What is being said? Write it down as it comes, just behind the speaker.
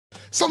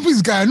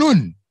Something's going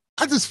on.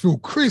 I just feel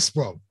crisp,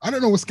 bro. I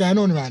don't know what's going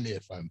on around here,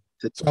 fam.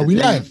 So are we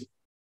live?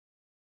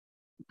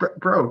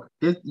 Bro,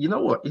 you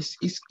know what?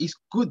 It's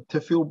good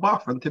to feel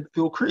buff and to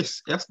feel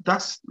crisp.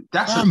 That's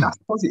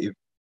positive.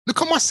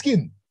 Look at my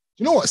skin.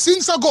 You know what?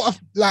 Since I got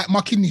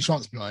my kidney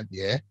transplant,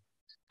 yeah,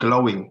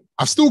 glowing.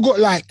 I've still got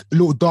like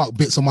little dark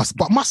bits on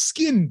but my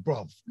skin,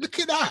 bro. Look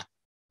at that.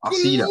 I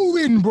see that.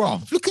 Glowing, bro.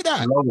 Look at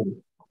that.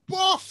 Glowing.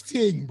 Buff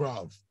thing,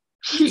 bro.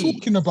 What are you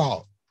talking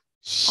about?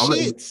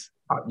 Shit.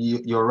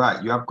 You're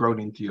right. You have grown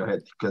into your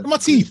head. My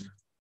teeth.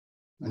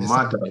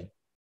 My God.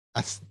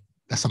 That's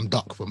some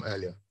duck from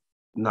earlier.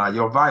 Nah,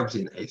 your vibes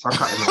in. It's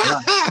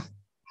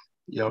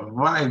your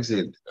vibes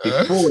in.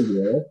 Before,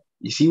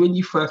 you see when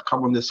you first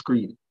come on the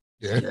screen,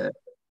 you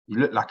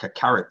look like a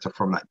character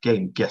from that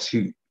game, Guess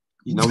Who?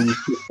 You know when you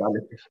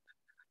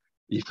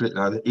flip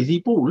down, is he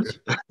bald?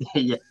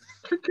 Yeah.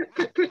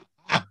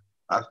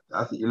 That's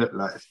what you look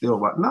like still,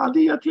 but nah,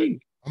 do your thing.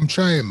 I'm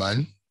trying,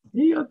 man.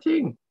 Do your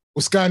thing.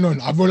 What's going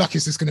on? I feel like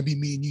it's just going to be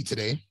me and you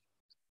today.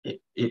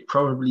 It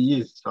probably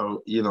is.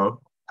 So,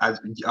 I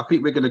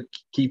think we're going to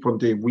keep on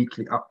doing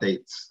weekly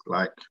updates,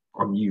 like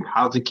on you.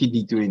 How's the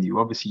kidney doing you?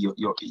 Obviously,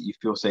 you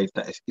feel safe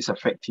that it's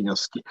affecting your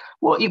skin.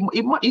 Well, it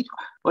might.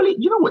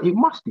 You know what? It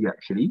must be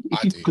actually.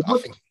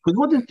 Because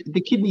what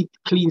the kidney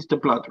cleans the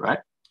blood, right?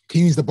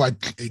 Cleans the blood.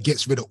 It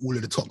gets rid of all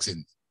of the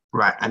toxins.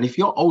 Right, and if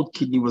your old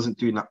kidney wasn't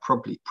doing that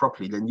properly,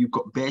 then you've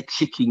got bare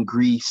chicken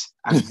grease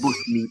and bush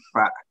meat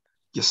fat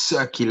just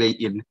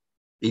circulating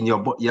in your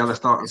body. You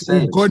understand what I'm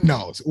saying? It's all gone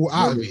now. It's all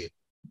out of it.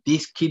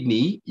 This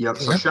kidney, so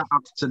shout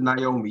out to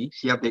Naomi.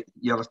 She had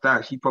you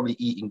understand? She's probably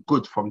eating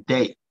good from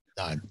day.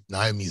 Nah,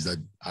 Naomi's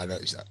I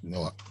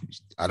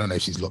don't know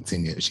if she's locked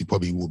in yet. She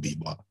probably will be,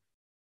 but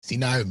see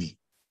Naomi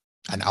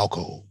and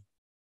alcohol.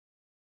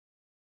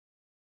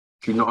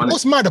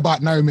 What's mad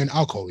about Naomi and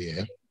alcohol,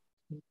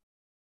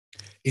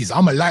 is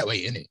I'm a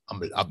lightweight, innit?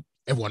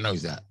 Everyone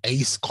knows that.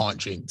 Ace can't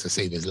drink to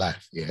save his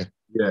life, yeah?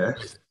 Yeah.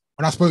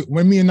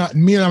 When me and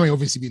Naomi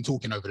obviously been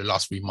talking over the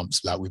last 3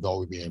 months, like we've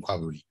always been in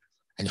recovery.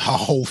 And her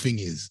whole thing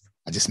is,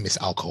 I just miss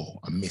alcohol.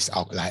 I miss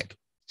alcohol. Like,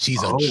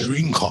 she's a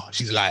drinker.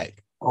 She's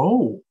like,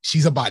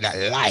 she's about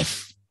that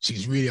life.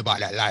 She's really about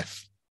that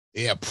life.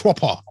 Yeah,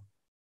 proper.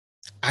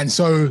 And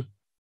so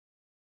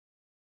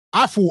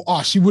I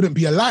thought, she wouldn't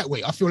be a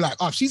lightweight. I feel like,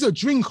 if she's a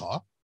drinker,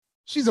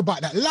 she's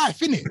about that life,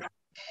 innit?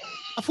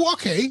 I thought,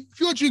 okay, if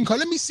you're a drinker,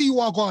 let me see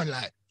what I got on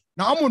like.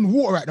 Now, I'm on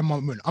water at the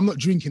moment. I'm not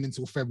drinking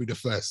until February the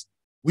 1st.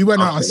 We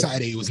went out on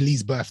Saturday. It was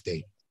Lee's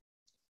birthday.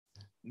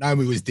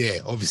 Naomi was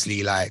there.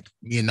 Obviously, like,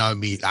 me and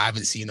Naomi, I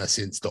haven't seen her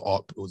since the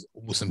op. It was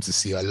awesome to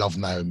see her. I love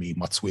Naomi,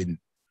 my twin.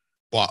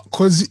 But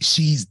because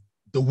she's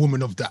the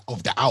woman of the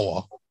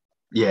hour,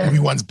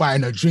 everyone's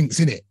buying her drinks,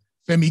 innit?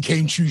 Femi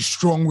came through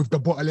strong with the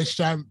bottle of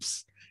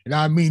champs. You know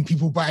what I mean?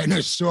 People buying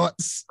her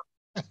shots.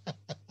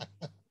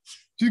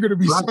 She's going to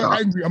be so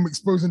angry I'm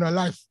exposing her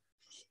life.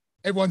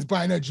 Everyone's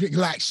buying her drink.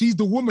 Like, she's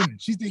the woman.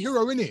 She's the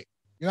hero, innit?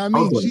 You know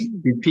what I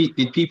mean?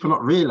 Did people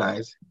not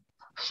realise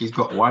she's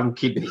got one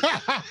kidney?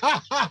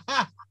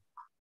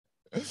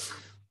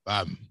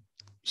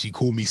 She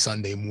called me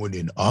Sunday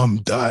morning.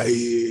 I'm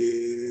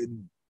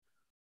dying.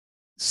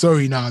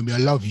 Sorry, Naomi, I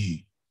love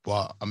you,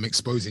 but I'm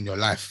exposing your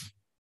life.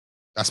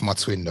 That's my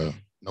twin, though.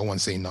 No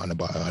one's saying nothing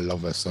about her. I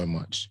love her so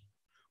much.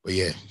 But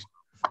yeah.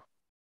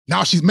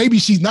 Now that's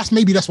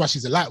why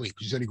she's a lightweight,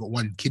 because she's only got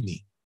one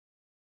kidney.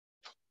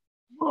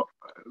 Well,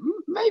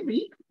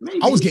 maybe.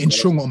 I was getting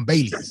strong on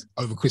Baileys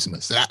over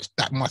Christmas, so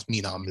that must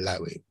mean I'm a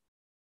lightweight.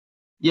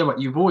 Yeah,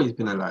 but you've always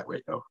been a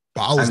lightweight, though.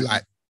 But I was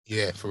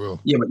yeah, for real.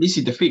 Yeah, but this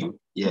is the thing,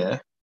 yeah.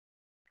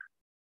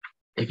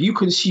 If you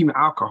consume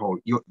alcohol,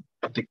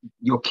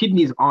 your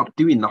kidneys aren't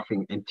doing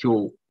nothing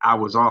until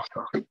hours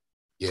after.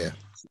 Yeah.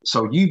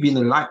 So you've been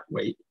a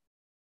lightweight.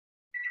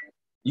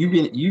 You've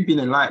been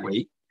a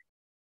lightweight.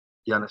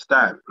 You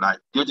understand? Like,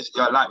 you're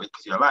a lightweight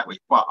because you're a lightweight.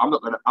 But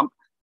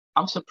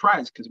I'm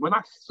surprised because when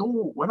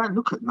I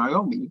look at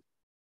Naomi,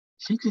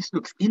 she just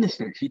looks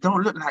innocent. She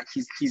don't look like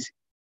she's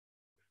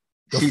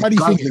the funny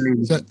thing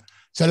is,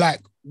 so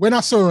like when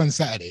I saw her on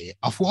Saturday,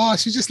 I thought,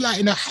 she's just like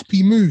in a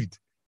happy mood.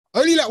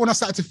 Only like when I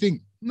started to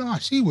think, nah,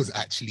 she was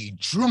actually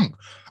drunk.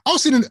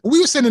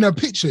 We were sending her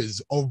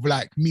pictures of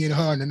like me and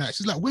her on the night.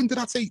 She's like, when did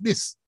I take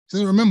this? She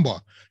doesn't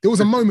remember. There was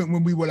a moment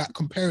when we were like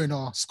comparing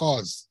our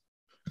scars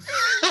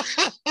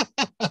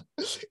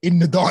in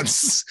the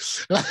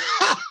dance.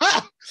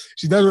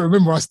 She doesn't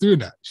remember us doing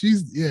that.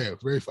 She's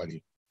very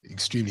funny.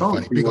 Extremely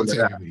funny. Big up to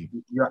everybody.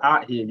 You're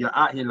out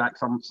here like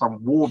some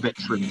war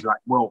veterans. Like,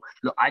 well,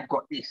 look, I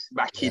got this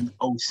back in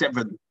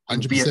 07.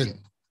 100%.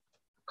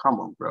 Come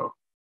on, bro.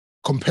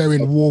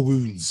 Comparing war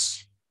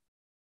wounds.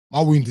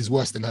 My wound is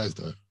worse than hers,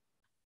 though.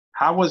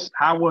 How was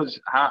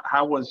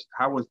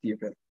the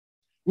event?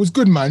 It was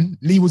good, man.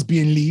 Lee was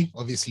being Lee,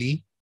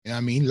 obviously. You know what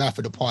I mean? Life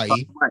of the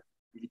party.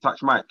 Did you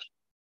touch Mike?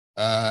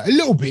 A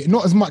little bit,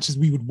 not as much as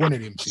we would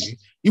wanted him to.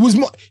 He was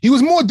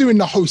more doing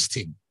the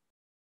hosting.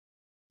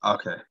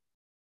 Okay.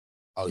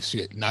 Oh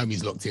shit!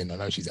 Naomi's locked in. I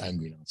know she's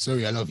angry now.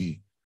 Sorry, I love you.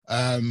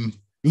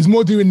 He was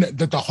more doing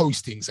the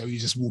hosting, so he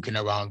was just walking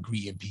around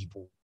greeting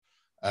people.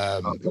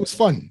 It was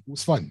fun. It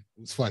was fun.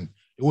 It was fun.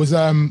 It was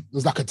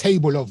like a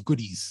table of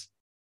goodies.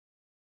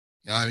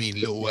 You know what I mean?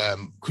 Little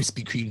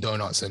Krispy Kreme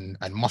donuts and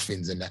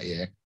muffins and that,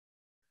 yeah.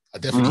 I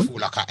definitely feel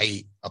like I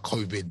ate a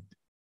COVID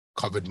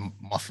covered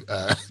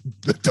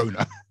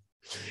donut.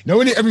 You know,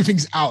 when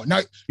everything's out. Now,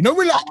 you know,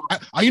 we're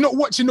like, are you not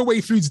watching the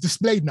way food's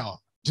displayed now?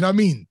 Do you know what I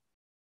mean?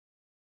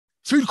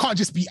 Food can't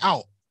just be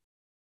out.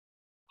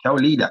 Tell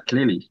Lee that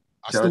clearly.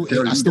 I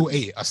still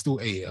ate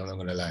it. I'm not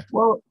gonna lie.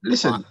 Well,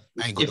 listen,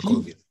 I ain't got the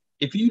COVID.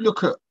 If you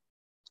look at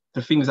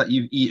the things that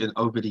you've eaten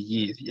over the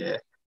years, yeah,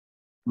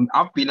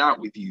 I've been out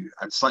with you,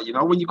 and so you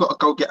know when you got to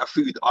go get a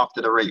food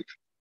after the rave,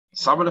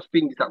 some of the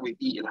things that we've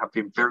eaten have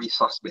been very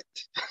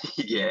suspect.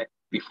 Yeah,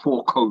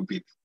 before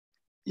COVID.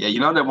 Yeah, you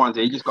know the ones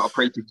that you just got to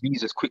pray to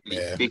Jesus quickly.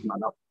 Yeah. Big man,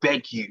 I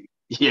beg you.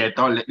 Yeah,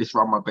 don't let this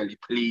run my belly,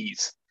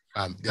 please.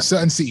 There's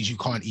certain cities you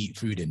can't eat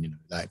food in, you know,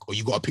 like, or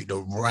you got to pick the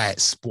right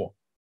spot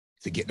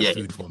to get the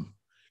food from.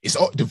 It's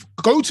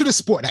go to the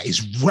spot that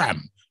is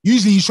ram.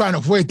 Usually you try and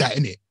avoid that,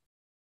 innit?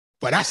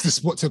 But that's the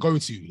spot to go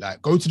to.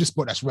 Like, go to the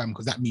spot that's ram,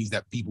 because that means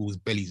that people's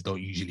bellies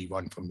don't usually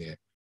run from there.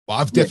 But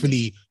I've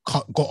definitely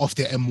got off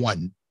the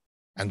M1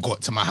 and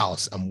got to my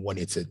house and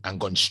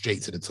gone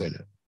straight to the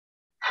toilet.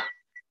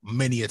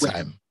 Many a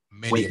time.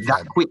 Many a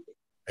time. Quick.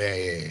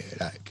 Yeah.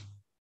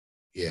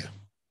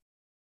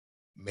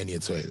 Many a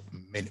toilet.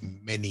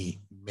 Many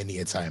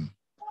a time.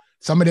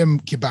 Some of them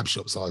kebab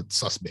shops are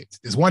suspect.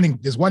 There's one in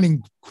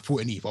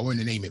Fort Neath. I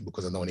won't name it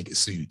because I don't want to get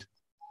sued.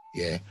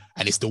 Yeah,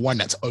 and it's the one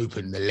that's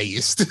open the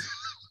latest.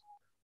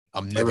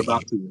 I'm never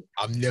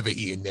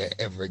eating there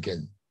ever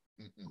again.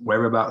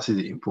 Whereabouts is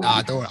it in Fort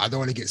Neath? I don't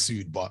want to get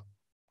sued, but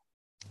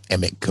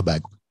Emek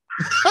Kebab.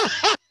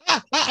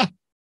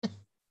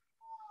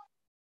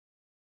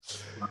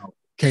 Wow.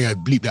 Okay, I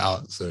bleep that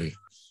out. Sorry.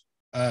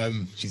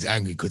 She's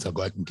angry because I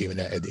gave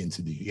her editing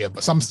to do. Yeah,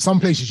 but some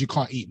places you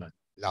can't eat, man.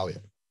 Allow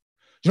it.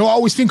 You know what I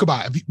always think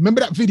about?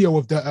 Remember that video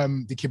of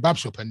the kebab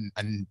shop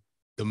and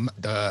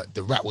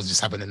the rat was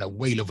just having a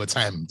whale of a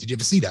time. Did you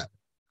ever see that?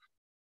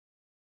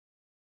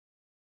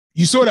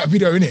 You saw that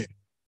video, innit?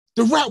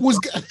 The rat was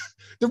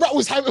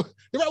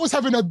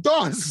having a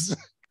dance. The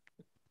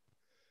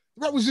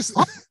rat was just.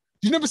 Did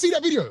you never see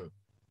that video?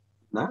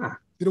 Nah.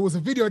 There was a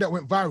video that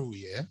went viral,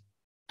 yeah,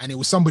 and it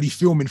was somebody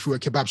filming through a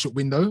kebab shop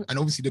window, and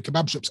obviously the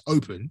kebab shop's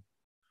open,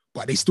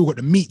 but they still got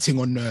the meat thing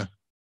on the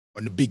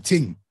big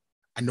thing,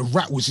 and the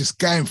rat was just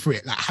going for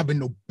it, like having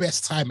the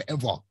best time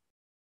ever.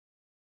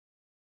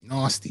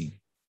 Nasty.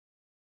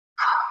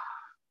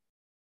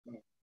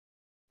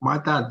 My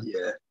dad,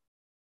 yeah,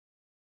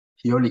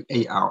 he only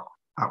ate out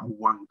at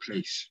one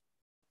place.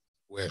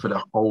 Where? For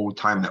the whole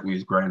time that we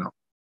was growing up.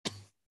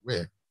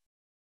 Where?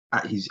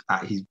 At his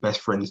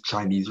best friend's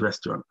Chinese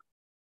restaurant.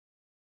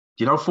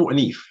 Do you know Fort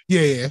Neath?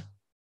 Yeah. Do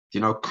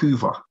you know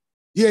Kuva?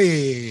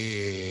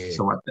 Yeah.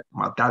 So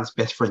my dad's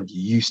best friend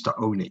used to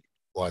own it.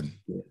 One.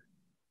 Yeah.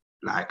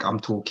 Like, I'm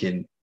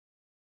talking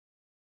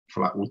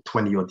for like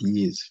 20 odd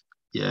years.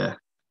 Yeah.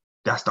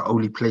 That's the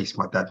only place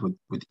my dad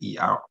would eat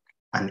out.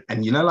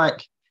 And you know,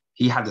 like,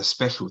 he had a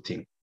special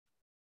thing.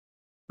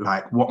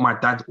 Like, what my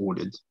dad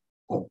ordered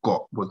or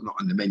got was not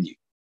on the menu.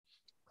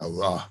 Oh,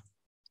 wow.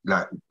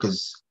 Like,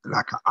 because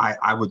like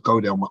I would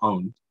go there on my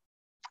own,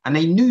 and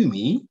they knew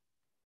me,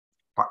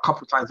 but a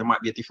couple of times there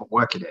might be a different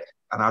worker there,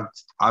 and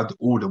I'd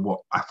order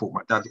what I thought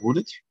my dad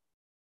ordered.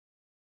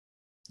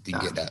 You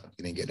didn't get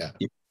that.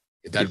 Your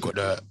dad got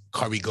the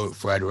curry goat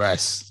fried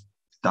rice.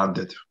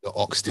 Standard. The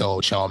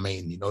oxtail chow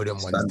mein, you know them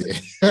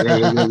standard.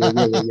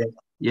 Ones there.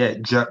 Yeah,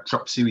 jerk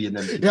chop suey and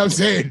them. You know what I'm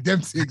saying?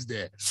 Them things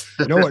there.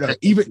 You know what? Though?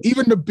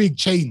 Even the big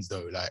chains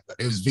though, like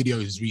there was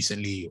videos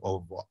recently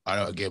of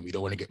again, we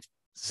don't want to get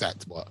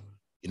sacked, but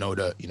you know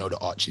the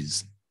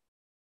arches,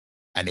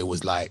 and it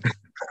was like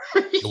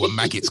there were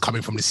maggots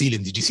coming from the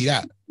ceiling. Did you see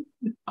that?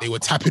 They were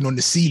tapping on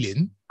the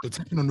ceiling, they were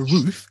tapping on the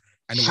roof,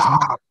 and it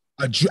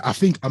was I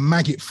think a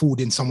maggot fell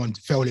in someone's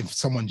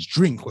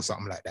drink or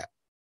something like that.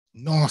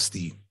 Nasty.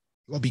 You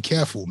gotta be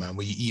careful, man,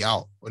 when you eat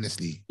out.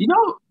 Honestly, you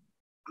know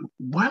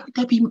why would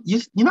there be?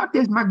 You know, if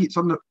there's maggots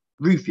on the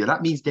roof, yeah,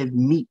 that means there's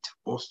meat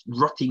or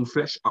rotting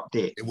flesh up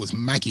there. It was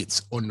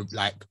maggots on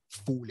like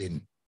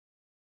falling.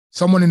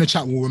 Someone in the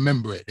chat will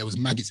remember it. There was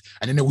maggots,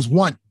 and then there was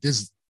one.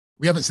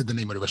 We haven't said the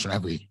name of the restaurant,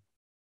 have we?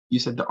 You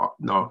said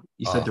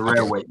You said the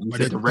railway. You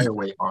said the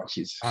railway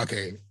arches.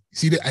 Okay.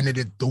 See the and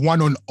then the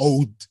one on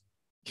Old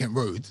Kent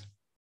Road.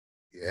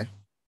 Yeah.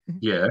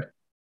 Yeah.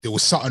 There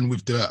was something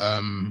with the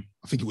I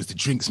think it was the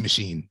drinks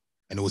machine,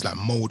 and it was like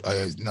mold.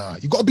 Nah,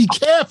 you gotta be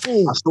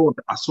careful. I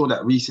saw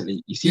that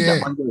recently. You see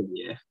that one day,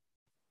 yeah.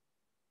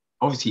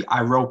 Obviously,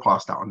 I roll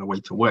past that on the way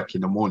to work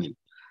in the morning,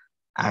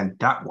 and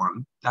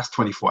that's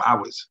 24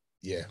 hours.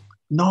 Yeah.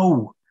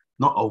 No,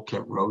 not Old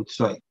Kent Road.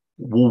 Sorry,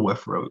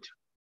 Woolworth Road.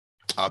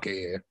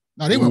 Okay, yeah.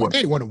 No, they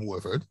didn't want a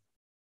Woolworth Road.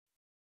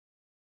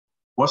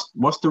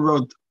 What's the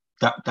road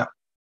that?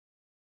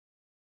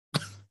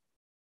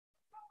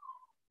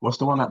 What's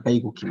the one that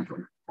Bagel King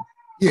on?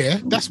 Yeah,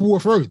 that's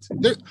Woolworth Road.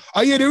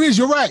 There is.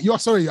 You're right. You're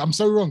sorry. I'm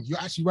so wrong. You're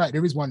actually right.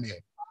 There is one there.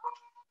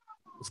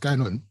 What's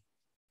going on?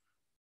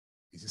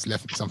 He just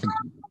left something.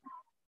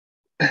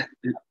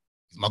 Is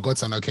my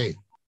godson okay?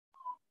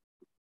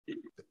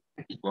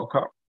 He woke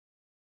up.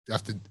 You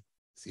have to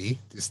see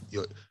this.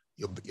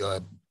 Your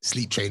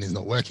sleep train is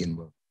not working,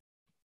 bro.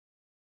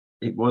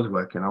 It was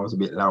working. I was a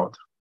bit loud.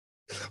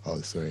 Oh,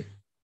 sorry.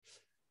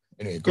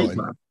 Anyway, go on.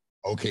 Man.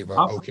 Okay,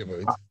 bro. Okay,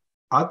 bro.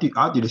 I'll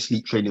do the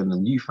sleep training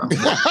on you, fam.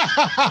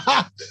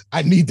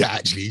 I need that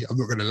actually. I'm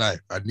not gonna lie.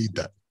 I need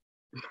that.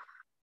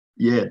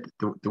 Yeah,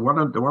 the one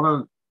on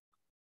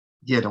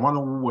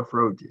Woolworth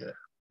Road, yeah,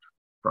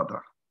 brother.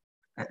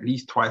 At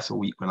least twice a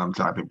week when I'm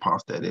driving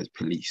past there's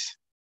police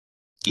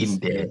in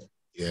there.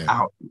 Yeah.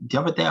 Out. The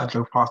other day I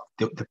drove past,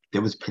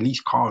 there was police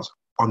cars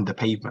on the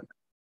pavement.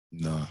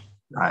 No.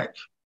 Like,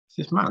 it's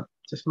just mad.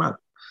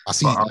 I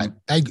see,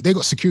 they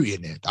got security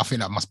in there. I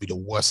think that must be the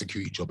worst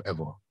security job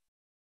ever.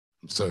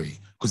 I'm sorry.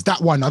 Because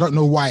that one, I don't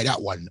know why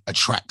that one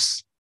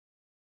attracts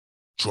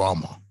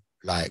drama.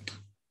 Like,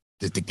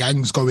 the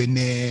gangs go in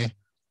there,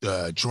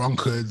 the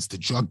drunkards, the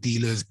drug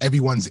dealers,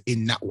 everyone's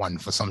in that one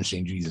for some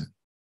strange reason.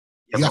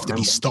 Yeah, you have to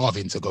be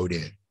starving to go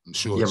there, I'm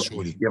sure, yeah,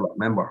 surely. Yeah, but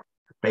remember,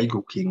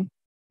 Bagel King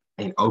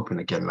ain't open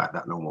again like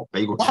that no more.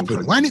 Bagel what King.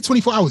 Happened? Why ain't it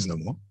 24 hours no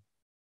more?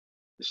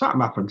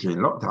 Something happened during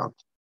lockdown.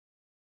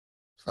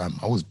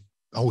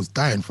 I was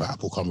dying for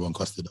Apple Cameron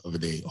custard the other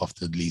day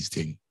after Lee's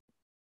thing.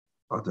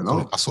 I don't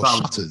know. I saw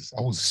shutters.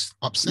 I was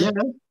upset.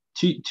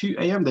 Yeah, 2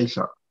 a.m. they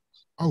shut.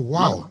 Oh,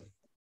 wow.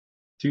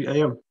 2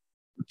 a.m.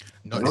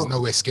 No, there's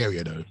nowhere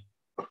scarier, though.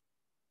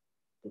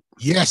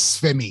 Yes,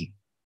 Femi.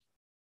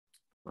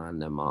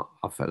 Man,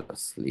 I fell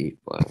asleep.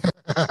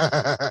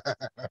 I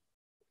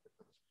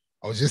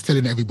was just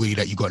telling everybody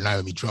that you got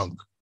Naomi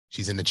drunk.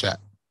 She's in the chat.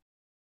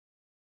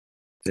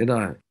 Did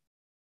I?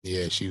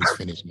 Yeah, she was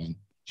finished, man.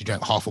 She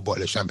drank half a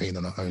bottle of champagne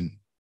on her own.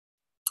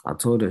 I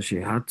told her she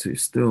had to.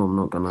 Still, I'm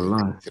not gonna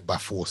lie. By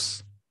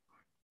force.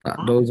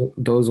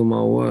 Those are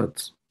my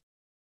words.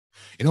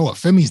 You know what?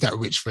 Femi's that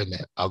rich friend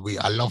that I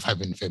love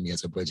having Femi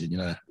as a brethren, you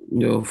know.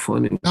 You're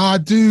funny. No, I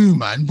do,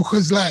 man,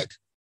 because like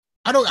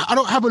I don't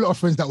have a lot of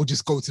friends that will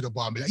just go to the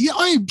bar and be like, yeah,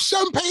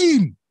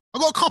 champagne. I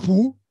got a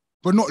couple,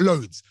 but not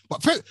loads.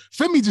 But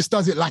Femi just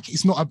does it like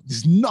it's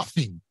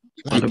nothing.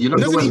 Like, he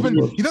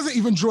doesn't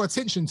even draw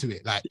attention to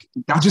it. Like,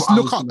 you just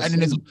look up and then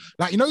there's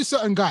like, you know,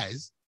 certain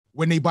guys,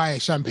 when they buy a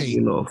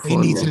champagne, they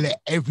need to let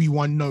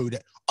everyone know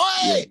that,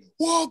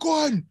 walk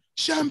on,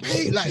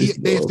 champagne. Like,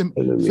 they have to,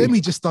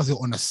 Femi just does it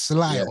on a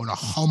sly, on a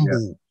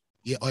humble,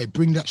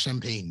 bring that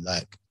champagne.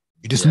 Like,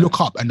 you just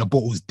look up and the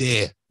bottle's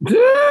there.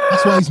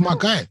 That's why he's my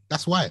guy.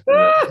 That's why.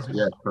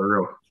 Yeah, for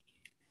real.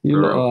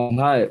 You know,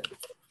 hype.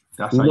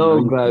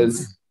 No,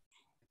 guys.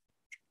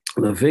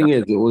 The thing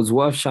is, it was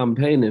worth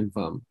champagning,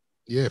 fam.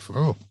 Yeah, for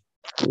real.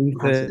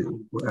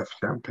 Worth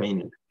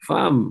champagning.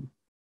 Fam,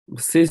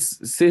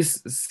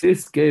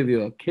 sis gave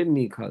you a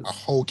kidney, cuz. A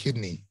whole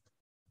kidney.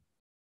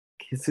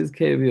 Sis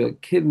gave you a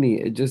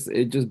kidney. It just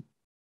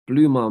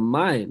blew my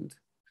mind.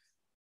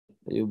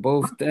 You're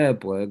both there,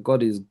 boy.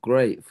 God is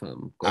great,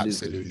 fam. God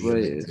Absolutely is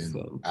great,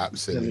 fam.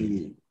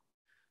 Absolutely.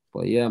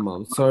 But yeah,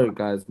 man. Sorry,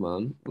 guys,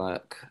 man.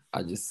 Like,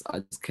 I just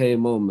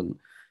came home and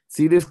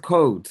see this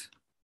cold,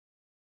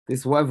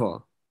 this weather.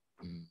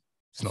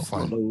 It's not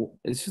fun.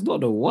 It's just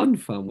not the one,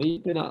 fam. When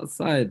you've been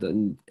outside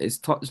and it's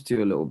touched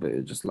you a little bit,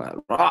 it's just like,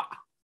 rah.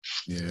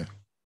 Yeah.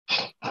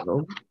 You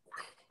know?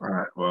 All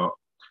right. Well,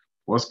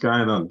 what's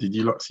going on? Did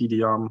you see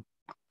the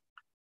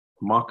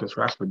Marcus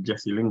Rashford,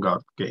 Jesse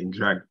Lingard getting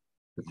dragged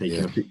for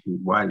taking a picture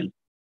with Wiley?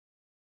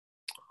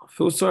 I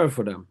feel sorry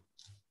for them.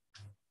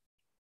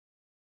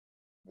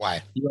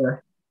 Why? Yeah.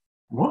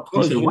 What?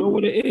 Because you know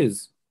what it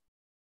is?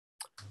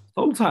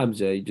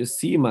 Sometimes, you just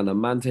see, man, a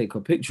man take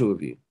a picture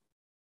with you.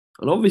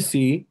 And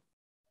obviously,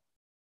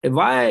 if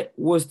I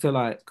was to,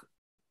 like,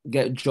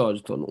 get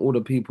judged on all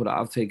the people that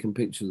I've taken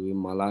pictures with in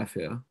my life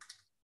here,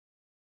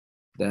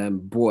 then,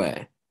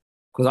 boy,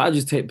 because I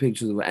just take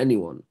pictures of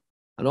anyone.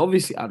 And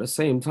obviously, at the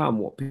same time,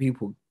 what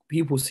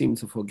people seem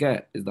to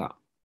forget is that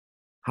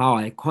how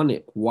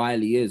iconic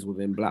Wiley is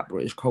within Black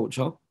British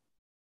culture.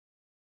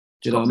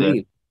 Do you know what I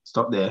mean?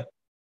 Stop there.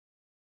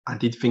 I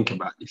did think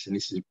about this, and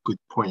this is a good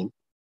point.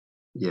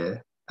 Yeah,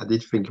 I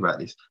did think about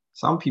this.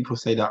 Some people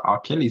say that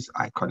R. Kelly's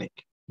iconic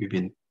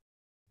within,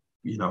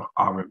 you know,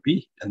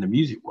 R&B and the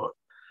music world.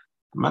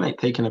 The man ain't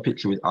taking a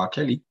picture with R.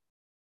 Kelly.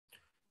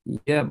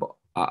 Yeah, but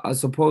I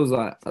suppose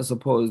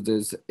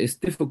it's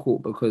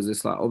difficult because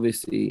it's like,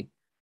 obviously,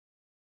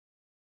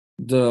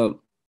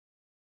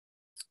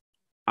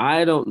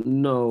 I don't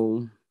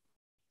know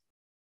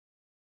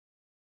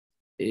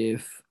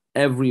if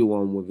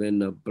everyone within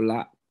the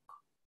Black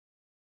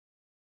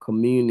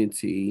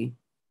community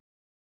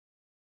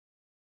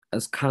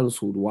has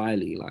cancelled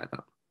Wiley like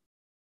that.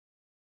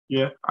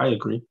 Yeah, I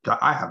agree.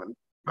 I haven't,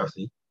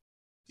 personally.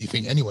 Do you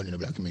think anyone in the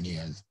Black community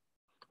has?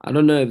 I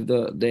don't know if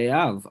they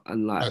have,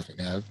 and like, I don't think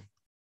they have.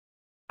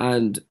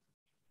 And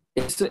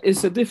it's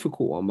a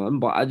difficult one, man.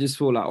 But I just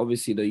feel like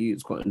obviously the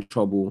youths got in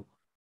trouble.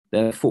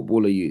 They're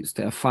footballer youths.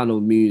 They're fans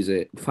of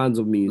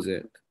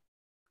music.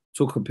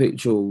 Took a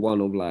picture of one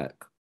of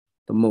like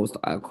the most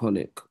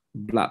iconic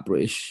Black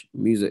British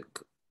music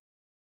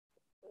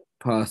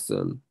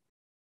person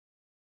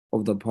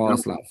of the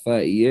past like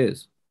 30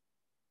 years.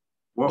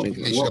 What? You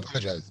think they should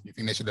apologize? You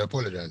think they should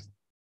apologize?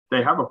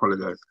 They have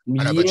apologized.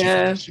 I know, but do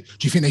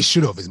you think they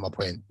should have? Is my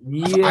point.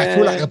 Yeah. I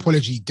feel like the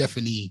apology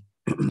definitely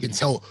you can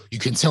tell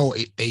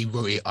they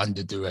wrote it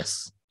under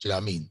duress. Do you know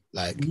what I mean?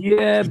 Like,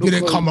 yeah, it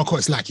didn't come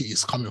across like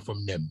it's coming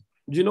from them.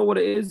 Do you know what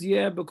it is?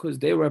 Yeah, because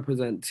they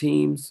represent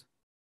teams.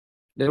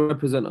 They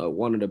represent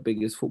one of the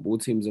biggest football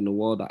teams in the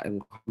world that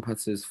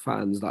encompasses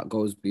fans that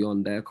goes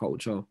beyond their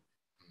culture.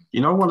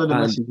 You know, one of the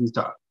messages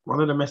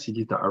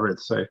that I read,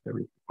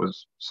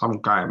 was some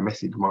guy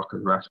messaged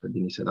Marcus Rashford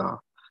and he said,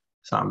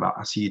 something about,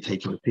 I see you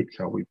taking a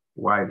picture with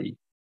Wiley,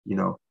 you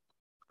know,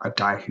 a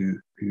guy who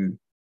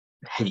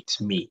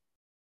hates me.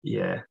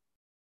 Yeah.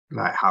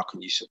 Like, how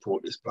can you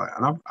support this guy?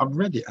 And I've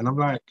read it and I'm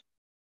like,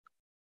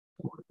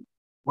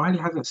 Wiley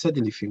hasn't said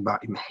anything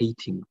about him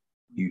hating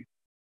you.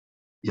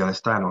 You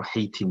understand? Or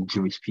hating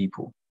Jewish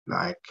people.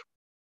 Like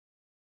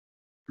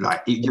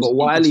it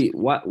just,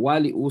 but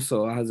Wiley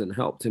also hasn't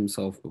helped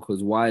himself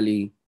because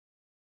Wiley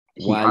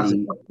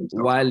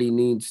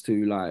needs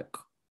to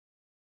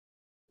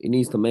he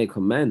needs to make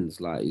amends.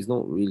 Like, he's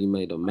not really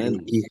made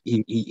amends.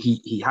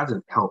 He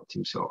hasn't helped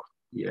himself.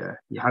 Yeah,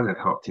 he hasn't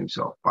helped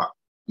himself. But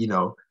you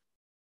know,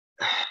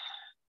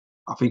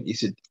 I think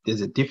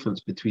there's a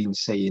difference between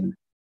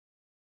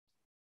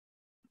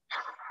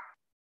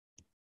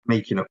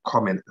making a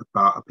comment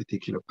about a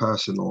particular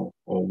person or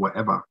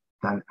whatever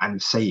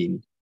and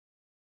saying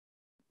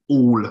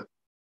all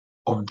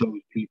of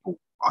those people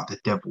are the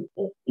devil,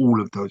 or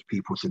all of those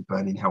people should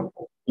burn in hell,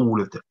 or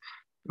all of them.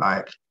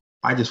 Like,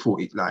 I just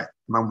thought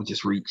man was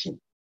just reaching.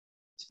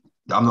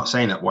 I'm not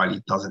saying that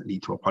Wiley doesn't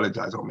need to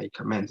apologize or make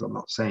amends. I'm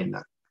not saying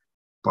that.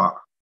 But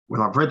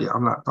when I've read it,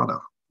 I'm like, brother,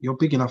 you're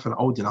big enough and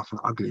old enough and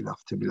ugly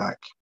enough to be like,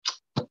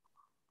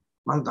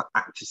 man's not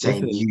actually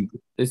saying you.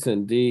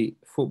 Listen, the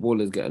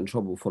footballers get in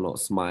trouble for not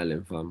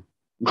smiling, fam.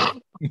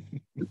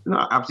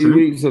 No, absolutely.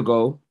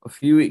 A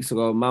few weeks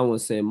ago, a man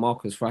was saying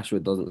Marcus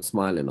Rashford doesn't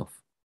smile enough.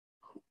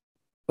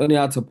 Then he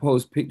had to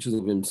post pictures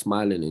of him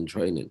smiling in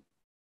training.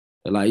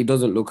 And he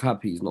doesn't look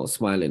happy, he's not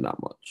smiling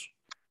that much.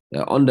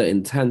 They're under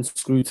intense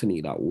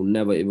scrutiny that we'll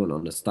never even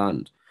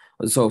understand.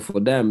 And so for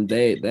them,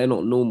 they're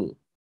not normal.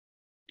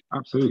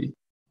 Absolutely.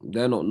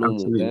 They're not normal.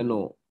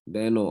 Absolutely.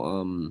 They're not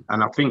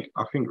And I think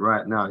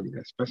right now,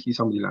 especially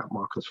somebody like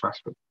Marcus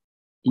Rashford,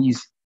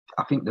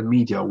 I think the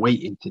media are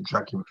waiting to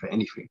drag him for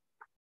anything.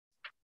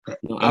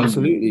 No,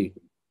 absolutely.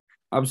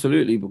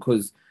 Absolutely,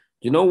 because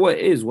you know what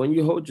it is? When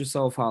you hold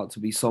yourself out to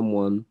be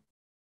someone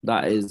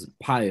that is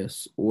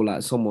pious, or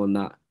like someone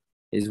that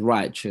is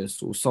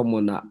righteous, or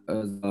someone that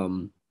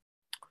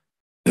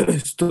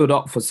has stood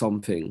up for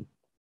something,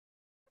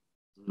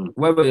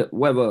 whether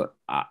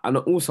and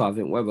also I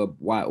think whether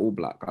white or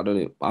black, I don't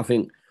know. I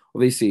think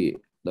obviously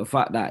the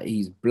fact that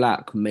he's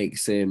black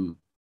makes him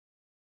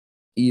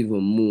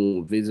even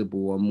more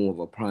visible and more of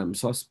a prime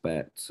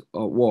suspect,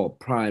 or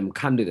prime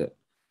candidate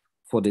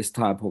for this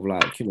type of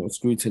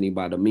scrutiny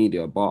by the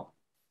media. But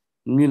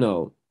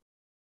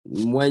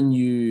when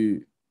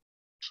you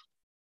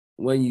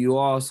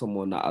are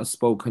someone that has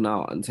spoken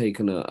out and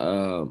taken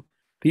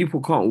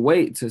people can't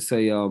wait to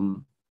say,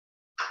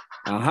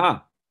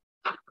 aha,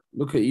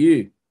 look at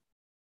you.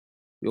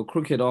 You're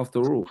crooked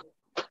after all.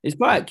 It's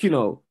like, do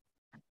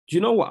you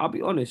know what? I'll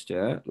be honest,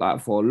 yeah?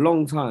 Like, for a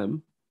long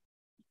time,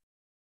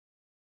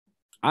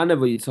 I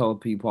never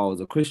told people I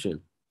was a Christian.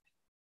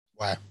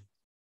 Why?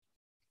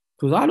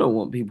 Because I don't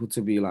want people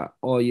to be like,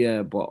 oh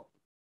yeah, but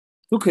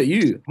look at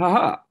you.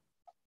 Haha.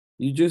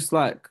 You just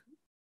like...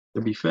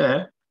 To be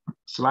fair,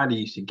 Slider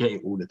used to get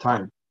it all the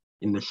time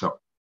in the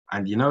shop.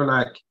 And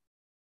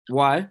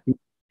why?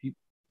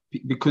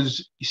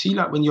 Because you see,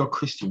 like, when you're a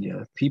Christian,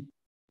 yeah,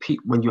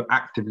 when you're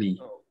actively,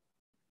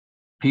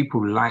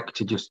 people like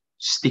to just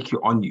stick it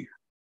on you.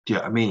 Do you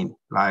know what I mean?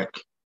 Like,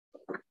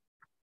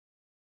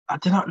 I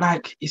don't know,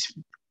 like, it's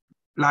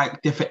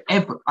like they're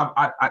forever.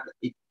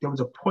 There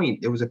was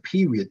a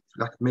period,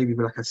 like maybe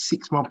like a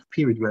 6-month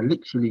period where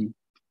literally,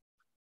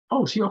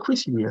 oh, so you're a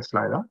Christian, yes,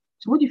 Slider.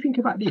 So what do you think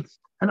about this?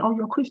 And oh,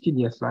 you're a Christian,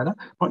 yes, Slider.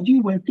 But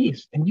you wear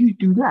this, and you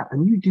do that,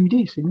 and you do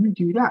this, and you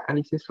do that. And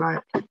it's just like,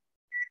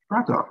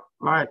 brother,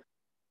 like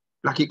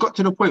it got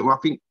to the point where I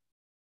think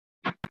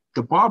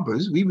the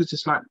barbers, we was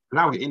just like,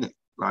 allow it in it.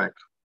 Like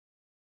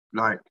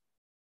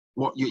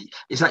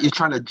it's like you're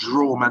trying to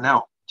draw man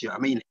out. Do you know what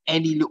I mean?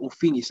 Any little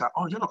thing, it's like,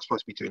 oh, you're not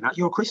supposed to be doing that.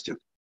 You're a Christian.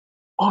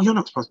 Oh, you're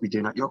not supposed to be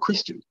doing that. You're a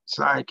Christian. It's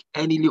like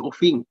any little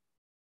thing,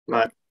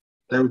 like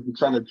they would be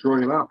trying to draw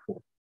him out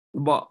for.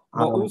 But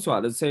also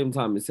at the same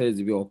time, it says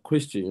if you're a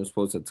Christian, you're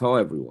supposed to tell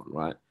everyone,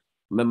 right?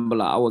 Remember,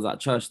 like, I was at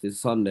church this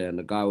Sunday and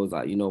the guy was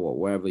like, you know what,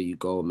 wherever you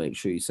go, make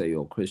sure you say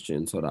you're a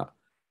Christian so that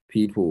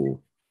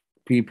people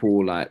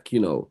like,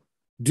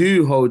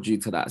 do hold you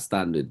to that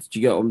standard. Do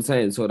you get what I'm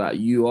saying? So that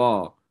you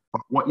are...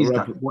 But what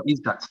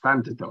is that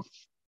standard though?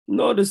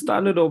 No, the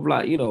standard of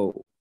like,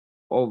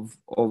 of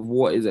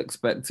what is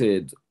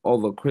expected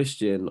of a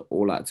Christian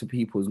or like to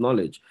people's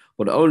knowledge.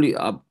 But only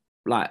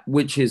like,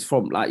 which is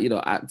from like,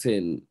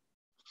 acting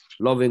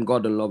loving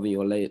God and loving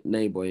your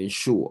neighbor in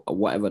short, or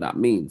whatever that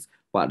means.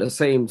 But at the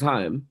same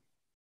time,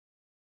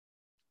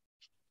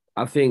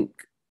 I think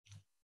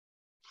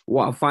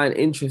what I find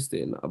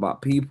interesting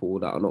about people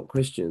that are not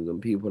Christians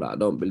and people that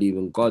don't believe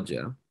in God,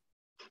 yeah,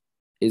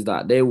 is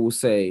that they will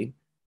say,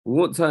 we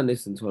won't turn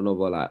this into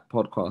another like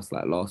podcast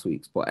like last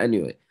week's, but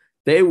anyway,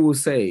 they will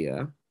say,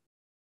 yeah,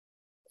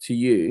 to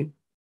you,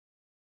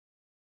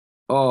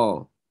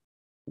 oh,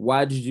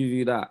 why did you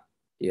do that?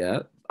 Yeah.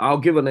 I'll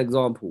give an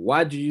example.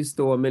 Why did you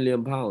steal £1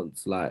 million?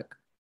 Like,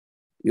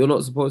 you're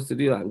not supposed to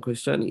do that in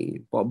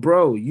Christianity. But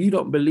bro, you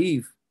don't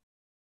believe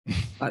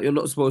that you're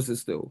not supposed to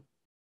steal.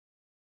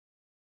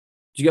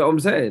 Do you get what I'm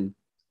saying?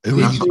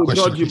 People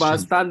judge you by a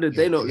standard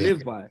they don't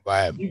live by.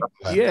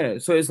 Yeah,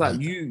 so it's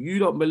like you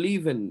don't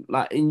believe in,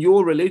 like, in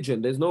your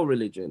religion, there's no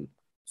religion.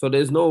 So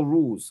there's no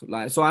rules.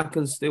 Like, so I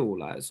can still,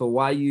 like, so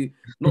why you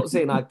not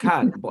saying I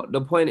can, but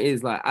the point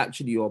is, like,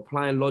 actually you're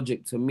applying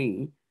logic to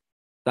me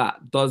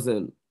that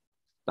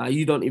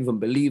you don't even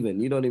believe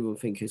in. You don't even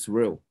think it's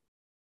real.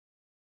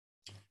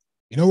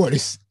 You know what?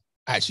 This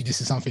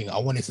is something I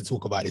wanted to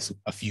talk about this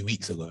a few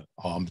weeks ago.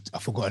 I've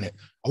forgotten it.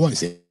 I won't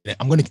say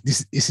it.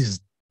 This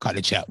is kind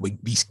of chat. We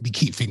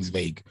keep things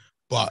vague.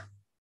 But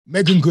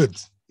Megan Good,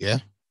 yeah?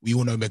 We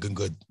all know Megan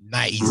Good.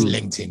 90s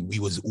LinkedIn. We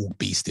was all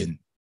beasting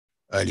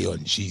early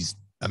on. She's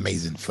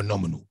amazing,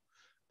 phenomenal.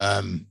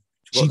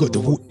 She got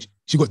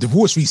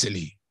divorced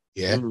recently,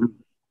 yeah?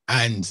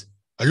 And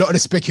a lot of the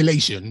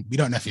speculation, we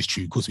don't know if it's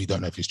true. Of course we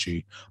don't know if it's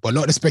true. But a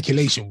lot of the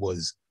speculation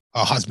was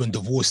her husband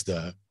divorced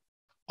her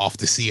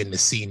after seeing the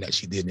scene that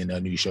she did in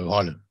her new show,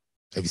 Harlem.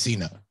 Have you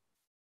seen that?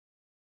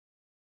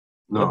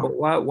 No.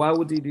 But why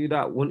would he do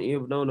that? Wouldn't he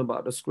have known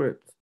about the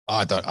script?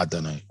 I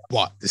don't know.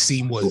 What? The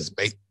scene was...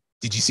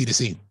 Did you see the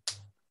scene?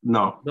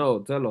 No,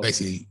 tell us.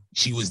 Basically,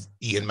 she was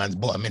eating man's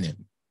bottom, innit?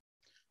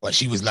 But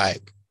she was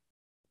like...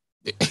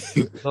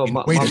 No,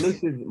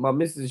 my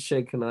missus is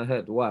shaking her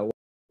head. Why?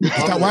 Is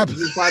that what happened?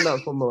 You find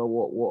out from her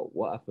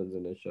what happens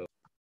in the show.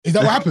 Is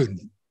that what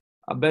happened?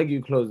 I beg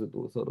you, close the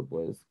door so the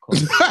boys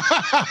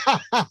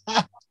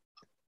come.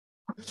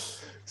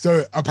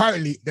 So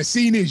apparently the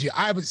scene is,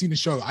 I haven't seen the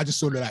show. I just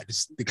saw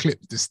the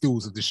clips, the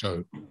stills of the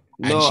show.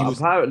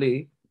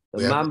 Apparently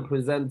the man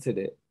presented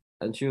it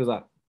and she was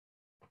like,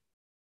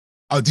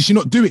 oh, did she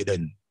not do it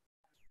then?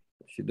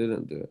 She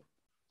didn't do it.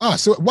 Oh,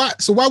 so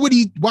why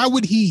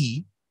would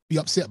he be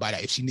upset by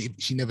that if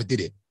she never did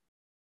it?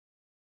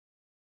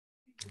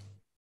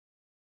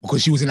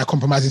 Because she was in a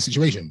compromising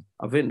situation.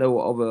 I think there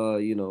were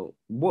other,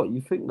 what? You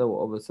think there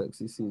were other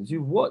sexy scenes?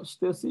 You've watched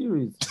the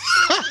series.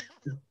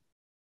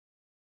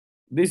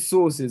 This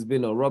source has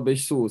been a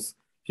rubbish source.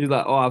 She's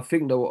like, oh, I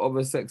think there were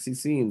other sexy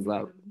scenes.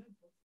 Like,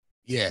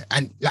 yeah,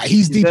 and like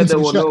he's deep into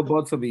the church. There were no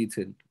bottom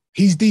eating.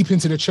 He's deep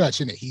into the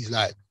church, isn't it? He's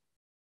like,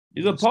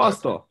 he's a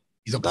pastor.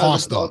 He's a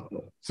pastor.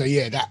 So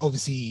yeah, that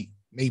obviously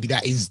maybe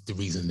that is the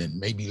reason. Then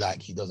maybe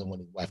like he doesn't want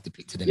his wife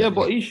depicted in. Yeah,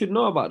 but he should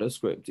know about the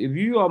script. If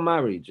you are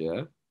married,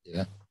 yeah.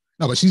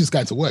 No, but she's just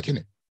going to work,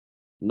 innit?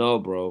 No,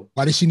 bro.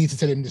 Why does she need to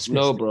tell him this?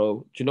 No, bro.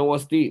 Do you know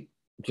what's deep?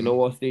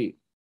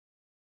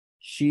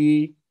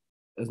 She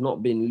has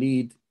not been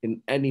lead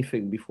in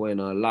anything before in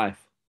her life.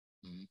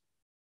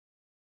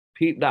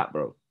 Peep that,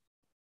 bro.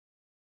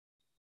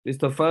 It's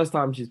the first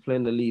time she's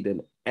playing the lead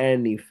in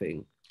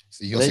anything.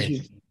 So you're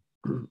saying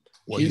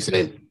what you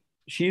saying?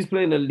 She's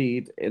playing the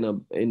lead in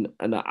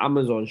an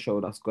Amazon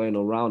show that's going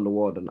around the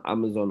world, an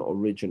Amazon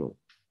original,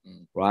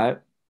 right?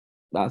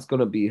 That's going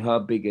to be her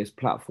biggest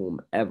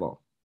platform ever,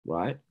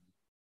 right?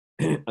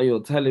 And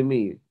you're telling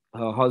me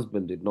her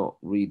husband did not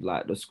read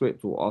like the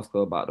script or ask her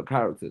about the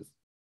characters.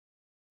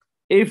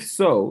 If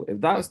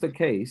that's the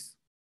case,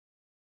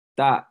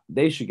 that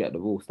they should get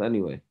divorced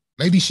anyway.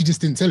 Maybe she just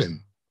didn't tell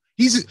him.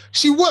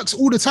 She works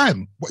all the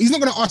time. He's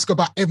not going to ask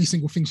about every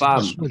single thing she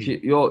does.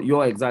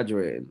 You're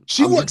exaggerating.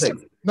 She works. Come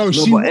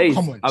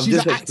on.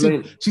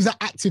 She's an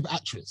active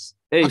actress.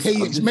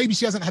 Ace, maybe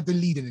she hasn't had the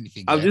lead in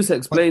anything. I've just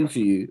explained to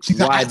you. She's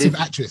an active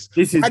actress.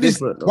 This is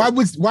different.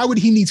 Why would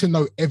he need to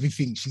know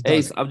everything she does?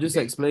 Ace, I've just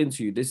explained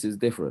to you. This is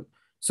different.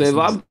 So if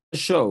I'm a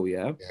show,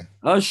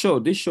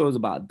 this show is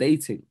about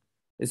dating.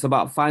 It's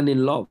about finding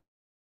love.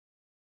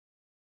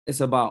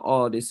 It's about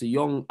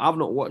I've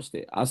not watched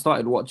it. I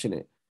started watching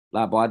it.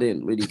 But I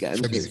didn't really get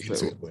into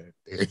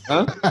it.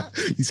 Huh?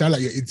 You sound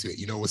like you're into it.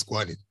 You know what's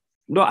going on.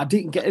 No, I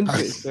didn't get into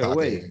it straight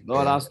away.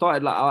 And I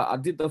started I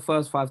did the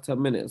first 5-10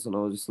 minutes, and I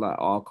was just like,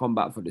 oh, I'll come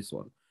back for this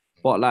one.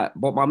 But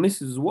my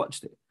missus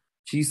watched it.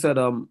 She said,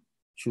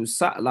 she was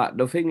sat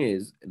the thing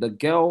is, the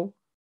girl,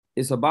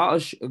 it's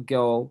about a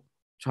girl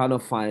trying to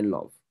find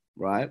love,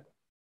 right?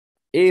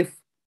 If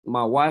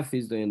my wife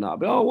is doing that, I'll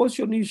be, oh, what's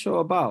your new show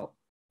about?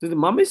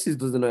 My missus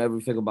doesn't know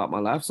everything about my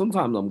life.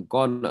 Sometimes I'm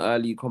gone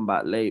early, come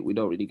back late. We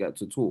don't really get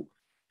to talk.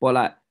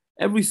 But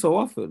every so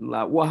often,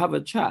 we'll have a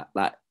chat.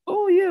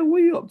 Oh yeah,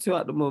 what are you up to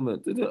at the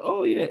moment?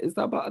 Oh yeah, is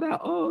that about that?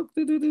 Oh,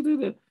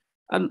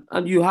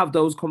 and you have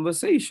those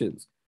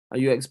conversations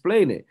and you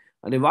explain it.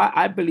 And if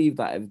I believe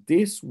that if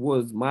this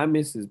was my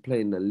missus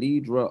playing the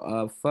lead role,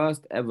 her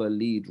first ever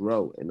lead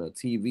role in a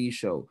TV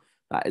show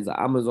that is an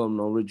Amazon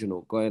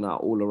original going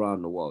out all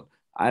around the world,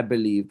 I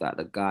believe that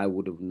the guy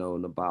would have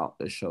known about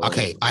the show.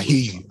 Okay, I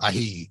hear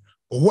you.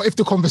 But what if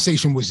the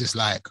conversation was just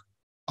like,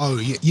 oh,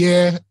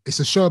 yeah, it's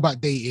a show about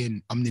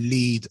dating. I'm the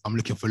lead. I'm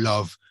looking for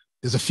love.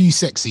 There's a few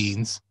sex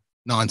scenes.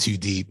 No, I'm too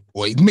deep.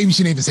 Or maybe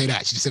she didn't even say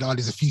that. She said, oh,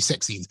 there's a few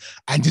sex scenes.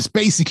 And just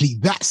basically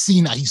that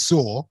scene that he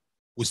saw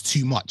was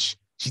too much.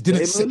 She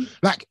didn't say,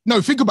 like, no,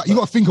 you got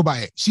to think about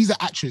it. She's an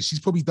actress. She's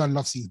probably done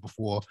love scenes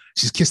before.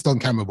 She's kissed on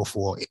camera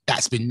before.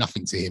 That's been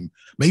nothing to him.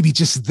 Maybe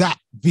just that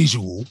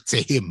visual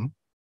to him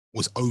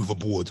was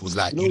overboard. Was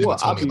like, you know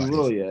what? I'll be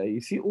real, yeah.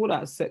 You see all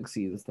that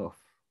sexy and stuff.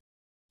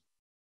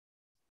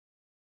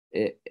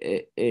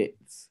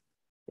 It's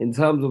in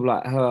terms of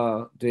like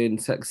her doing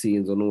sex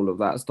scenes and all of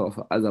that stuff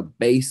as a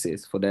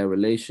basis for their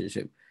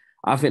relationship.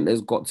 I think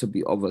there's got to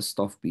be other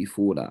stuff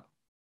before that.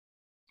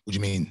 What do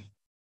you mean?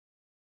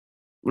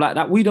 Like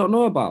that we don't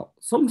know about.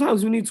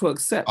 Sometimes we need to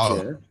accept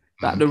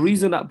that the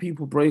reason that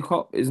people break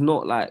up is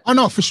not like. Oh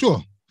no, for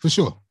sure.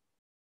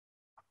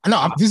 I know.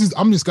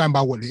 I'm just going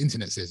by what the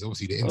internet says.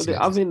 Obviously, the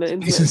internet. I think the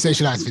internet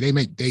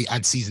sensationalized. They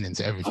add seasoning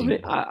to everything.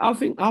 I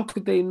think how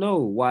could they know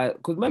why?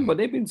 Because remember,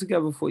 they've been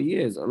together for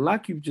years, and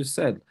like you've just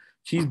said,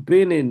 she's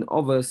been in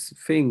other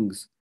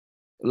things,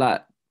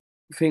 like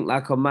Think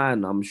Like a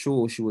Man. I'm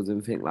sure she was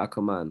in Think Like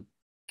a Man,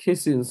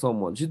 kissing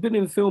someone. She's been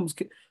in films.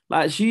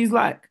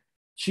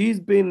 She's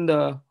been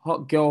the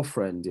hot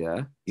girlfriend.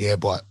 Yeah. Yeah,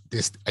 but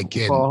this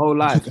again. For her whole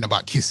life. I'm talking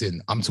about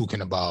kissing. I'm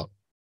talking about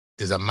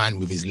there's a man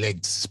with his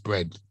legs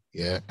spread.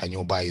 Yeah, and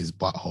you're by his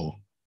butthole.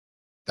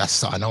 That's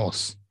something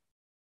else.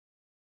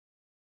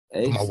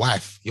 Hey, you're my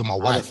wife.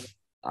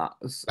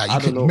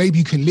 Maybe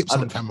you can lips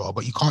on camera,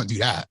 but you can't do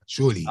that,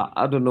 surely.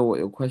 I don't know what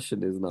your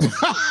question is now.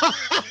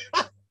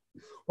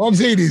 What I'm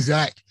saying is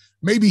like,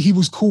 maybe he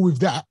was cool with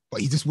that,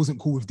 but he just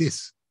wasn't cool with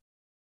this.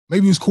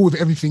 Maybe he was cool with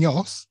everything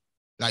else.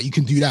 Like, you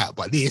can do that,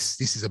 but this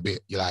is a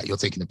bit, you're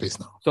taking the piss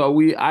now. So are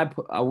we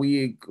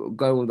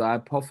going with the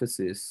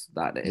hypothesis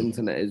that the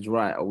internet is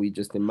right? Or are we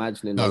just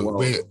imagining the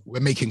world? We're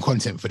making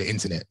content for the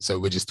internet, so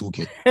we're just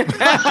talking.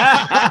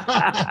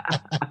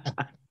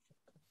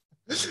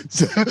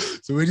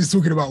 so we're just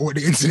talking about what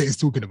the internet is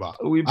talking about.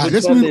 We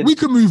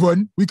can move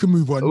on.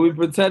 Are we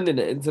pretending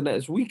the internet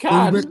is? We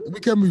can.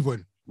 We can move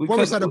on. What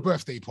was at a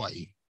birthday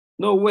party?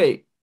 No,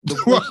 wait.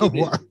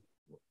 The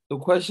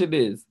question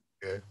is,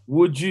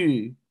 would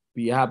you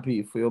be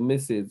happy for your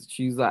missus?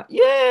 She's like,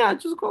 yeah, I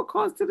just got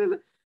casted in it.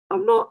 I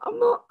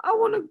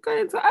want to go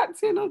into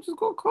acting. I just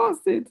got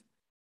casted.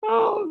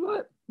 Oh,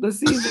 like, the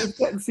scene's a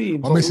sex scene.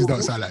 My missus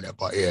don't sound like that,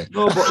 but yeah.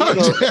 No, but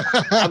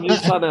I'm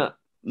just trying to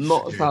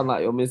not sound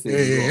like your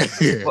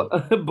missus. Yeah.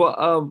 But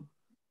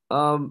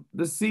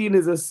the scene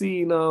is a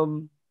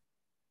scene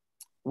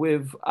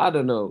with, I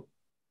don't know,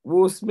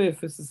 Will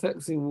Smith. It's a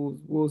sex scene with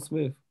Will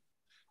Smith.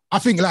 I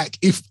think like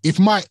if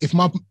my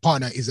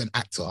partner is an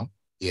actor,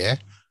 yeah.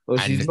 Well,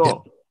 she's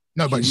not.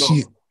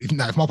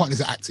 If my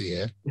partner's an actor,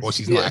 yeah, or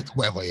she's not actor,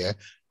 whatever, yeah,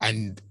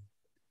 and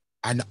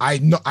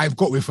I've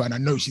got with her and I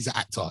know she's an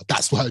actor.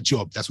 That's her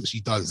job. That's what she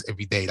does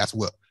every day. That's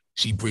what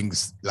she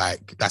brings.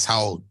 Like, that's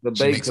how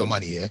she makes her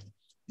money. Yeah,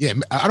 yeah.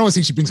 I don't want to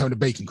say she brings home the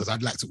bacon because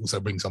I'd like to also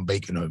bring some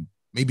bacon home.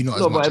 Maybe not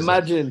as much. No, but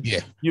imagine,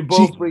 you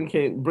both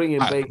bringing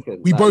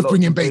bacon. We both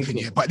bring in bacon,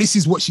 yeah. But this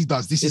is what she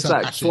does. This is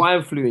her passion.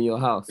 Swine flu in your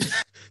house.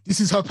 This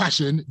is her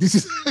passion. This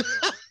is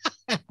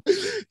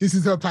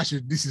her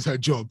passion. This is her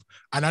job,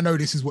 and I know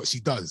this is what she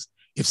does.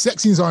 If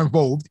sex scenes are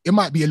involved, it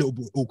might be a little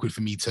bit awkward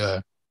for me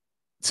to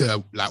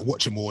like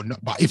watch them or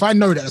not. But if I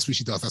know that that's what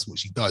she does, that's what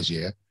she does,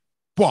 yeah.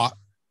 But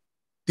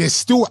there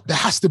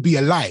has to be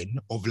a line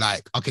of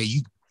like, okay,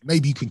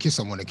 maybe you can kiss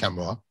someone on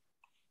camera,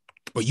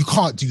 but you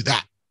can't do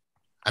that.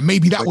 And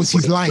maybe that was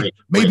his line.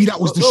 Maybe that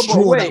was the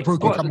straw that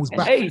broke the camel's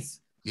back. Ace,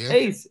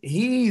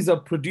 he's a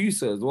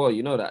producer as well.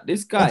 You know that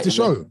this guy of the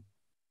show.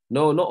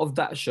 No, not of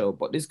that show,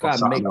 but this guy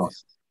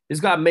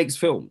makes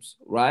films,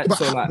 right? But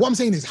so what I'm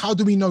saying is, how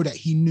do we know that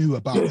he knew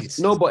about this?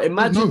 No, but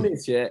imagine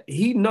this, yeah.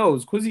 He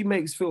knows because he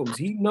makes films.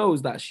 He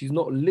knows that she's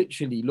not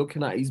literally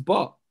looking at his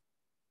butt.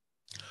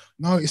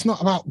 No, it's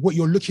not about what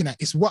you're looking at.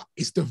 It's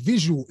the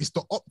visual. It's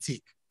the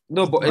optic.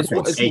 No, but it's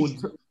what it's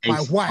called. My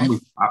wife.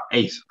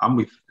 I'm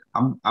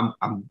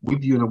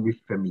with you and I'm with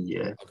Femi,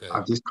 yeah. Okay.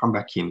 I've just come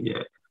back in,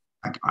 yeah.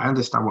 I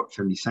understand what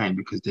Femi's saying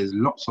because there's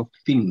lots of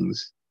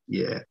things,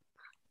 yeah,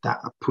 that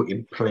are put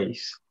in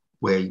place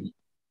where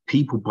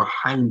people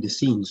behind the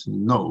scenes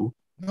know.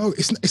 No,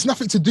 it's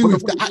nothing to do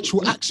with the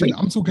actual action.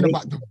 I'm talking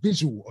about the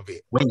visual of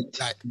it.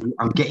 Like,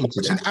 I'm getting to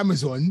watching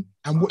Amazon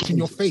and watching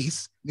your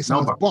face.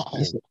 Listen.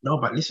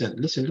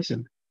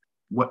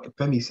 What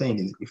Femi's saying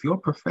is, if you're a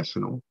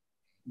professional,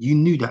 you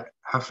knew that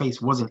her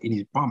face wasn't in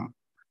his bum.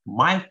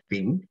 My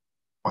thing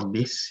on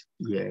this,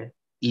 yeah,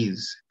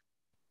 is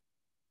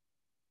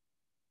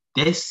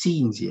there's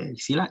scenes, yeah. You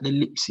see, like the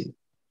lip sync.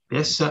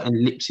 There's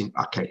certain lip sync.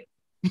 Okay,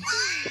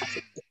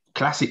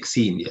 classic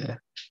scene, yeah.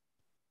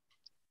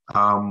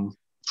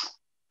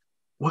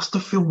 What's the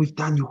film with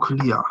Daniel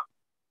Kaluuya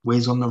where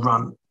he's on the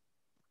run?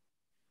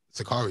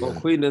 Sicario. Oh,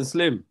 Queen and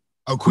Slim.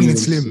 Oh, Queen and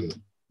Slim.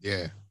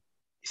 Yeah.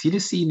 See the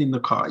scene in the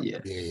car, yeah?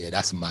 Yeah,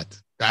 that's mad.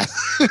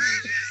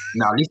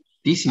 Now,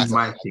 this is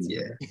my thing,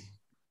 yeah.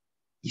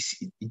 Do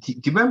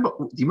you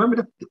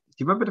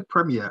remember the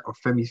premiere of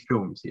Femi's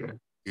Films, yeah?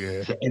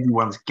 Yeah. So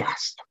everyone's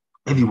gassed.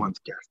 Everyone's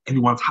gassed.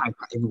 Everyone's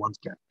hyper. Everyone's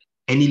gassed.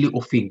 Any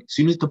little thing. As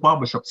soon as the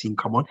barbershop scene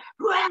come on,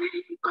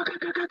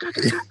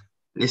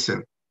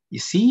 listen, you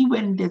see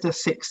when there's a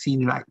sex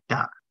scene like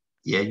that,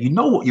 yeah, you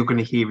know what you're going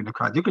to hear in the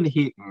crowd. You're going to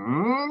hear,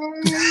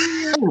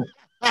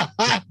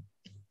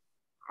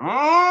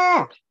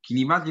 Can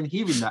you imagine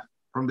hearing that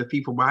from the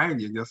people behind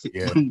you? You're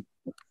sitting,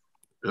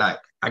 like,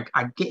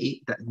 I get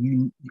it that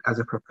you, as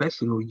a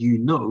professional, you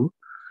know,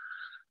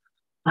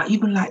 like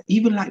even like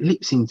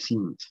lip sync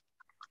scenes.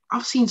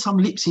 I've seen some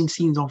lip sync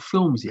scenes on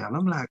films, yeah, and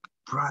I'm like,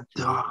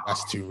 brother,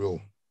 that's too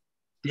real.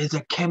 There's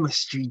a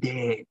chemistry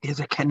there. There's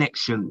a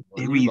connection.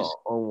 Well, there is.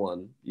 On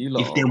one.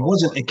 If there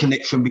wasn't a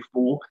connection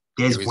before,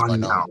 there's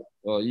one now.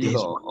 Oh, you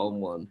lot on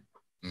one.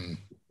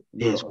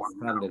 There's one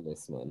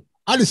scandalous, man.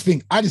 I just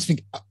think,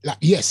 like,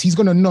 yes, he's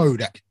gonna know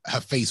that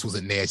her face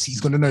wasn't there. So he's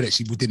gonna know that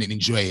she didn't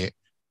enjoy it.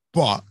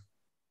 But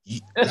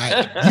you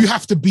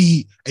have to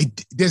be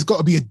there's got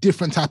to be a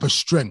different type of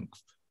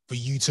strength for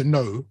you to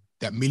know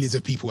that millions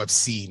of people have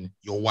seen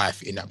your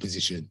wife in that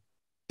position.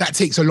 That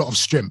takes a lot of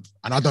strength.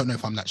 And I don't know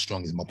if I'm that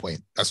strong, is my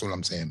point. That's all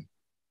I'm saying.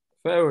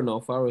 Fair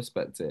enough. I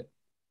respect it.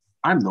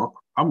 I'm not.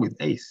 I'm with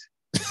Ace.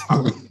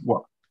 I'm with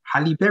what?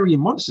 Halle Berry in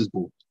Monsters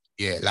Ball.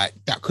 Yeah, like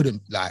that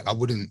couldn't, like, I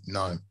wouldn't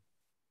know. Do you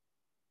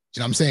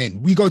know what I'm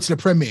saying? We go to the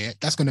premiere,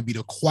 that's going to be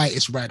the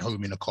quietest ride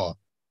home in the car.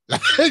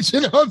 Like, do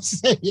you know what I'm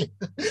saying?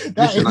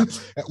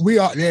 We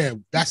are there.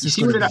 That's just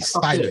going to be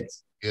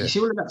silence. Yeah. You see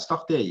all of that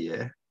stuff there,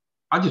 yeah?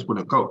 I just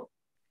wouldn't go.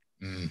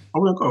 I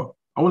wouldn't go.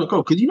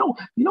 Because you know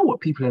what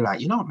people are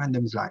like. You know what man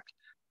them's like.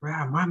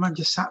 Right, my man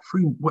just sat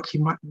through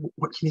watching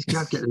his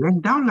guys get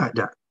laid down like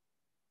that.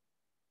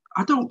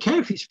 I don't care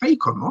if it's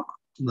fake or not.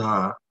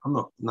 Nah, I'm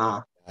not.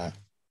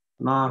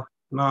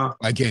 Nah.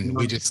 Again,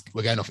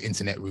 we're going off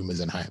internet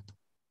rumors and hype.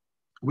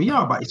 We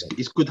are, but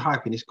it's good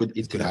hype and it's good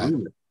internet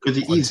rumors, because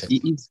it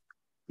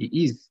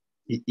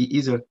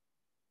is a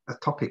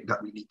topic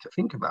that we need to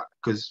think about.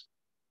 Because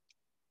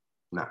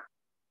nah.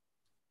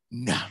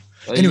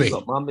 Anyway,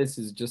 my miss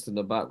is just in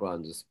the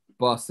background, just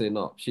busting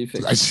up. She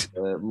thinks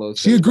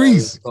she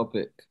agrees.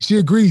 Topic. She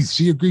agrees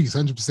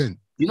 100%.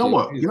 You know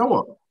what?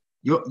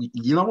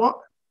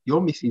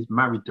 Your missus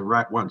married the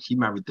right one. She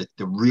married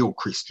the real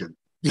Christian.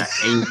 That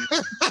ain't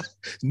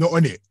not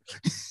on it.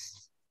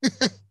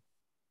 It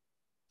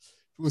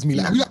was me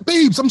like,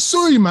 babes, I'm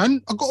sorry,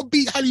 man. I gotta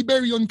beat Halle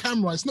Berry on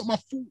camera. It's not my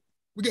fault.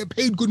 We're getting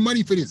paid good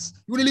money for this.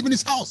 You wanna live in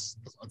this house?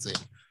 That's what I'd say.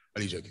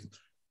 Only joking.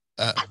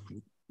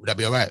 Would that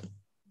be all right?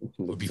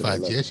 Would be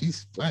fine. Yeah,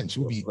 she's fine.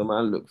 She'll be. The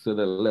man looks to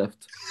the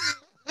left.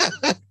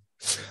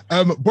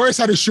 Boris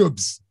had a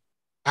shubs,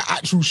 an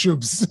actual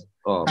shubs.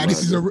 Oh, and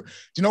this is do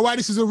you know why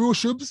this is a real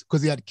shubs?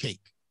 Because he had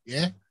cake.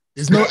 Yeah,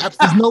 there's no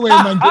way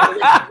man.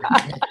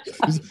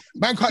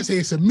 Man can't say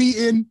it's a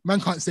meeting. Man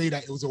can't say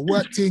that it was a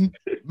work thing.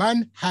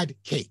 Man had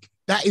cake.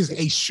 That is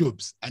a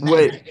shubs. And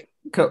wait,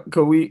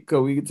 can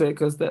we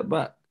take a step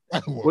back?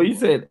 What you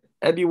said?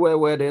 Anywhere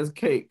where there's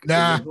cake,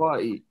 nah.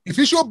 If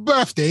it's your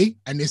birthday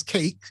and there's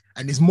cake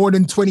and there's more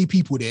than 20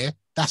 people there,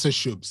 that's a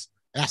shubs.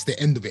 That's the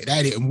end of it.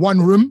 That is in one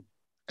room.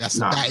 That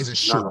is a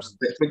shubs.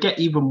 No. Forget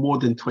even more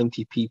than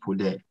 20 people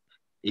there.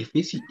 If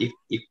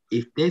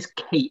there's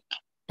cake,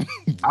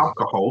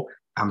 alcohol,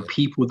 and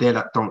people there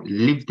that don't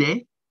live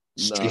there,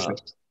 it's a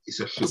shubs. That's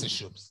a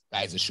shubs.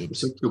 That is a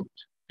shubs.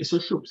 It's a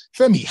shubs.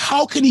 Femi,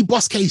 how can he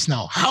bust case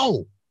now?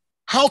 How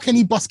can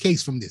he bust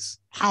case from this?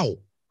 How? Do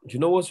you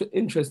know what's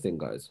interesting,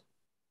 guys?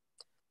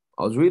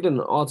 I was reading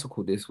an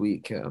article this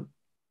week,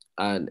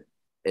 and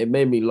it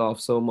made me laugh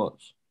so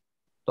much.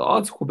 The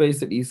article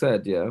basically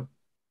said,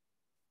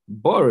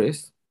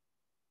 Boris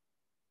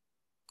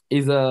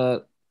is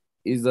a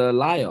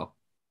liar,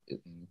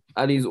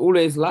 and he's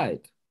always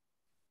lied,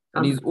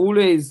 and he's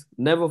always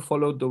never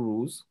followed the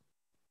rules.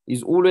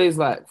 He's always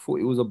thought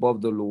he was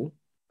above the law,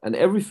 and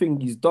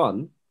everything he's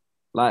done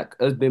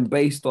has been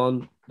based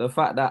on the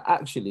fact that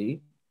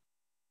actually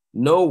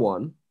no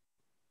one,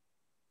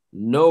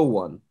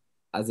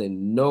 as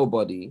in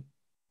nobody,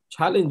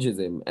 challenges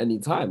him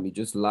anytime. He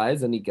just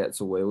lies and he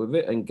gets away with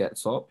it and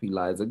gets up. He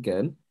lies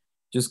again,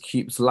 just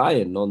keeps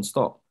lying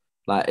nonstop.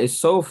 It's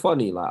so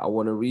funny. I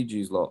want to read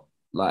you lot.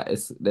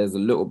 There's a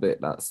little bit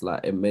that's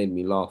it made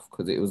me laugh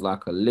because it was a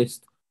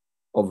list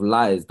of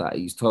lies that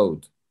he's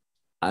told.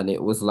 And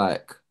it was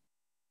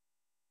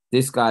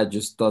this guy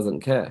just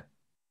doesn't care.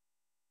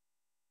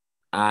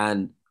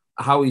 And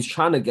how he's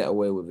trying to get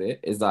away with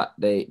it is that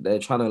they're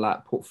trying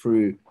to put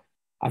through,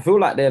 I feel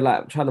like they're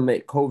trying to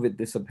make COVID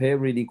disappear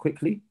really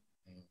quickly.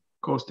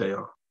 Of course they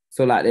are.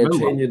 So they're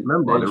changing.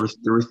 Remember,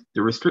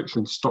 the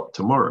restrictions stop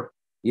tomorrow.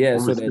 Yeah,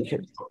 so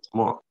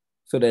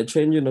they're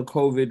changing the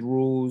COVID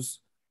rules.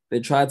 They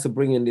tried to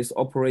bring in this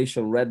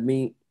Operation Red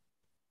Meat,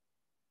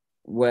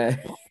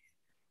 where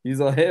you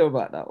don't hear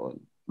about that one.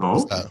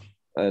 No.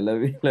 Let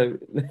me read.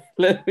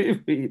 Let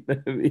me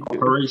read.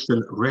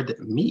 Operation Red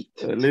Meat.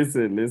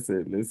 Listen.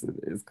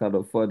 It's kind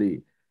of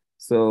funny.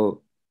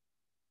 So,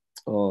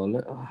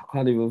 I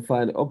can't even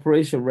find it.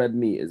 Operation Red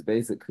Meat is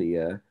basically,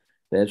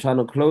 they're trying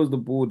to close the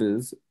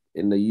borders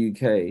in the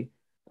UK,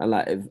 and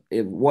like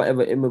if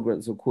whatever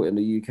immigrants are caught in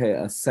the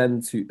UK are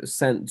sent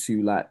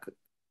to like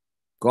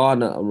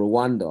Ghana and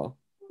Rwanda,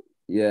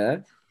 yeah.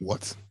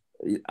 What?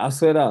 I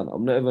swear down,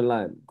 I'm not even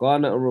lying.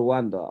 Ghana and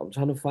Rwanda. I'm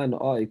trying to find the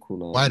article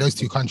now. Why are those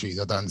two countries?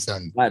 I don't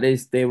understand. Like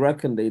they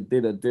reckon they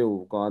did a deal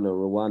with Ghana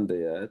and Rwanda,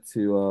 yeah,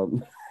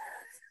 to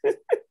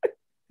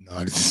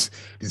No, this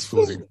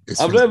feels.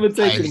 I'm never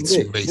taking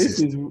too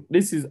it.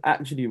 This is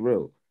actually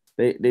real.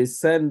 They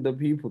send the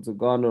people to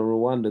Ghana and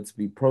Rwanda to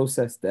be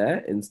processed there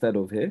instead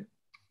of here.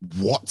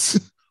 What?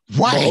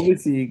 Why? But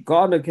obviously,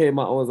 Ghana came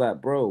out and was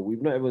like, bro,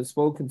 we've not even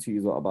spoken to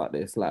you about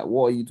this. Like,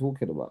 what are you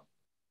talking about?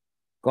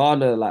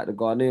 Ghana, like the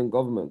Ghanaian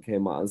government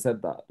came out and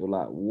said that. They're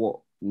like, what?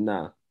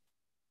 Nah.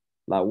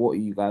 Like, what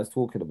are you guys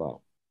talking about?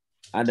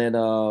 And then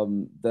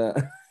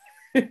the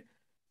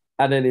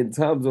and then in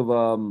terms of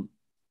like,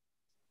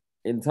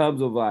 in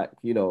terms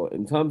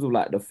of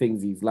like the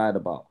things he's lied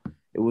about,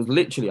 it was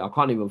literally, I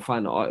can't even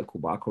find the article,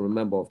 but I can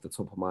remember off the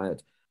top of my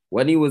head.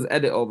 When he was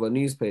editor of a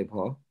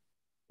newspaper,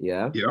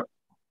 yeah,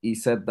 he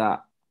said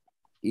that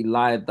he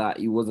lied that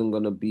he wasn't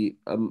gonna be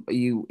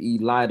he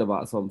lied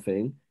about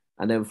something.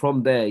 And then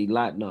from there he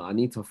lied, no, I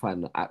need to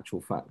find the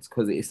actual facts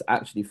because it's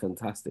actually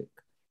fantastic.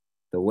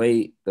 The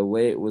way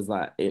it was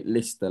like it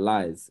lists the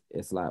lies,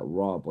 it's like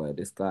raw boy,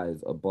 this guy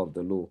is above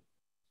the law.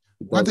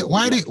 Why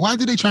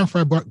did they try and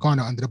throw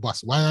Ghana under the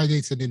bus? Why are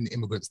they sending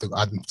immigrants to?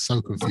 I'm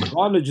so confused.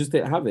 Ghana just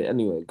didn't have it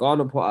anyway.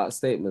 Ghana put out a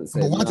statement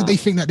saying. But why did they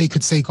think that they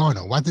could say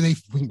Ghana? Why did they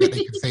think that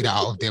they could say that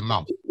out of their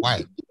mouth?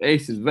 Why?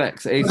 Ace is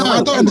vexed. I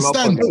don't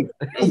understand.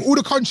 Of all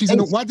the countries,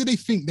 why do they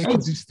think they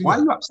could just do Why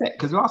are you upset?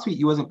 Because last week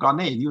you wasn't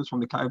Ghanaian. You was from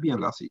the Caribbean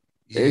last week.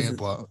 Yeah,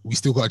 but we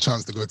still got a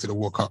chance to go to the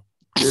World Cup.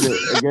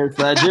 Against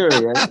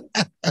Nigeria,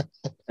 yeah?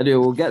 Anyway,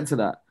 we'll get to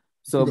that.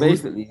 So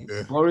basically,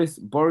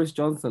 Boris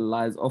Johnson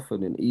lies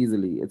often and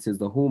easily. It is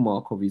the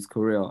hallmark of his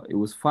career. He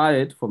was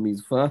fired from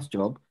his first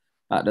job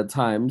at the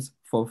Times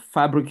for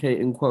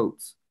fabricating a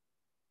quote.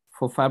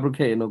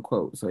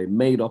 So he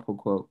made up a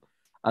quote.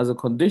 As a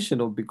condition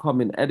of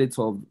becoming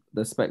editor of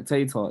The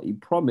Spectator, he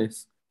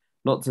promised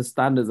not to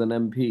stand as an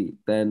MP,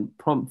 then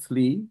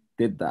promptly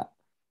did that.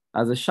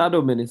 As a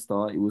shadow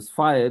minister, he was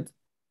fired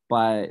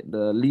by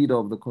the leader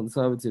of the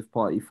Conservative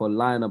Party for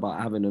lying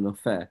about having an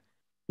affair.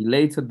 He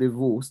later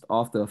divorced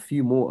after a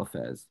few more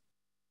affairs.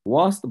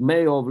 Whilst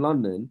mayor of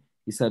London,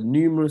 he said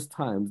numerous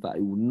times that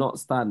he would not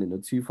stand in the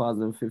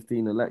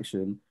 2015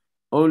 election,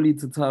 only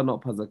to turn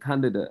up as a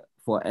candidate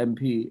for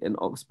MP in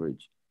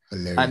Oxbridge.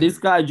 And this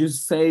guy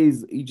just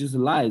says, he just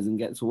lies and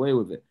gets away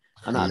with it.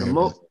 And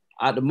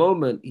at the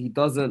moment, he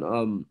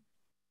doesn't.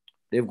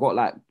 They've got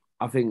like,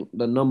 I think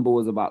the number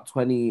was about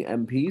 20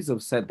 MPs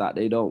have said that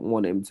they don't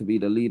want him to be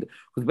the leader.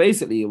 Because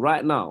basically,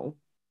 right now,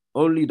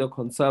 only the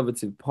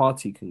Conservative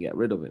Party can get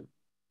rid of him.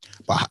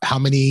 But how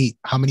many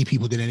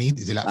people do they need?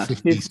 Is it like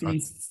 50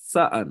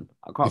 something?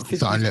 I can't 50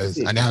 something letters.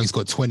 And now he's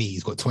got 20.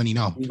 He's got 20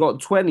 now. He's got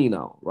 20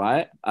 now,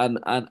 right?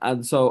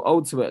 And so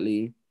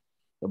ultimately,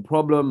 the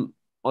problem,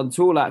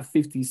 until like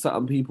 50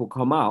 something people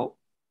come out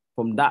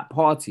from that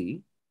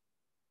party,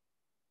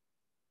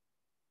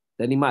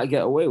 then he might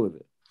get away with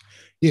it.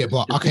 Yeah,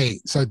 but okay,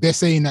 so they're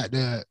saying that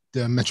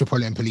the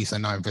Metropolitan Police are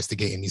now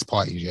investigating these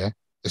parties, yeah?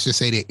 Let's just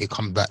say it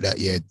comes back that,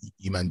 yeah,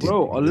 you man did.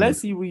 Bro,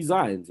 unless he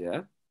resigns,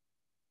 yeah?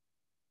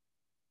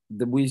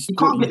 He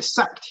can't get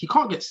sacked. He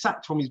can't get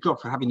sacked from his job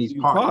for having these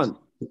parties.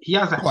 He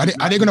has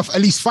are they going to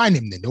at least fine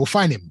him then? They'll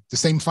fine him. The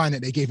same fine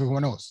that they gave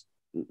everyone else.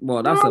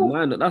 Well, that's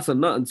a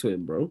nothing to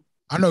him, bro.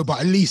 I know, but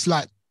at least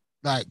like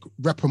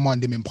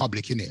reprimand him in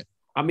public, innit?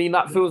 I mean,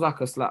 that feels like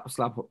a slap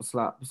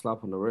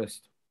on the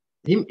wrist.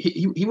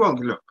 He won't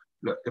look.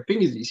 The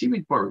thing is, you see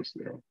with Boris,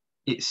 yeah,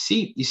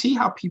 you see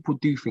how people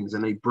do things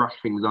and they brush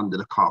things under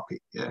the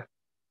carpet, yeah.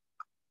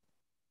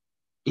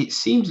 It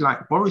seems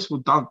like Boris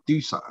will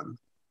do something,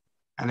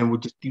 and then we'll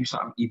just do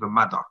something even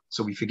madder,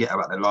 so we forget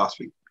about the last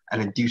thing,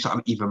 and then do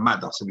something even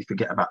madder, so we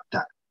forget about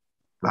that.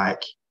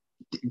 Like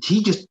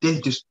there's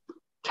just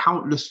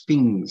countless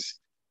things,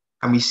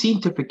 and we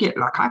seem to forget.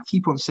 Like I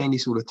keep on saying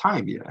this all the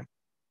time, yeah.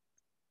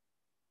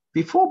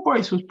 Before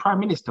Boris was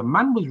prime minister,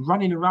 man was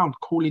running around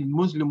calling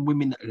Muslim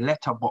women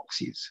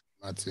letterboxes.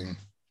 That's it.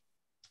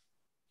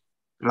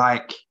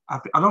 Like I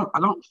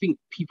don't think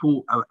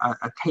people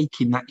are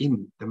taking that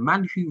in. The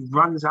man who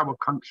runs our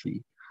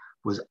country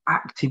was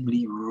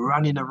actively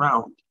running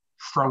around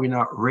throwing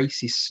out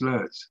racist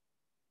slurs.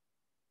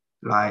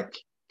 Like,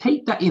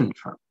 take that in,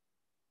 fam.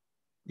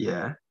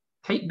 Yeah,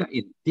 take that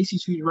in. This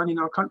is who's running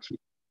our country.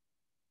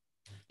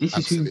 This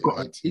is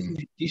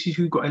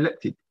who got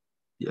elected.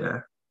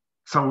 Yeah.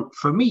 So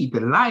for me, the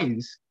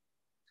lies,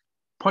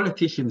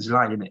 politicians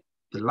lie in it.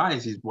 The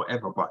lies is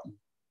whatever, but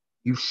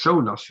you've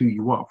shown us who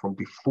you are from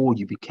before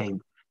you became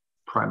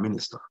prime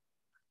minister.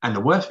 And the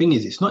worst thing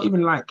is, it's not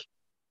even like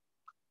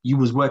you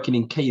was working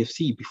in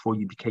KFC before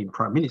you became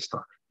prime minister.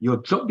 your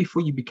job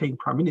before you became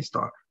prime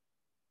minister,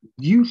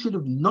 you should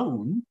have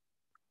known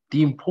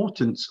the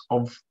importance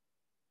of,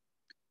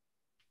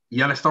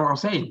 you understand what I'm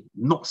saying?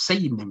 Not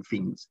saying them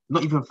things,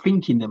 not even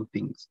thinking them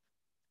things.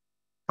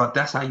 But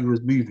that's how you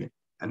was moving.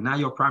 And now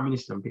you're prime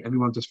minister and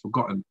everyone's just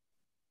forgotten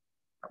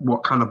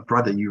what kind of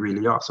brother you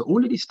really are. So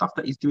all of this stuff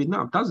that he's doing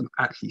now doesn't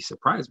actually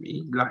surprise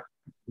me. Like,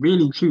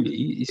 really and truly,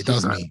 it's it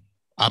does like, me.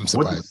 I'm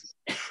surprised.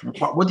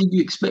 What did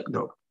you expect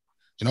though?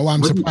 You know why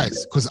I'm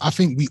surprised? Because I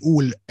think we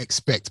all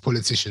expect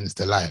politicians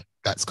to lie.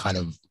 That's kind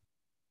of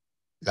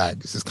like,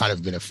 this has kind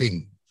of been a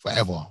thing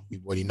forever.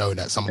 We've already known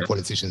that some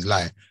politicians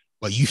lie,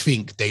 but you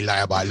think they lie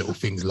about little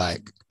things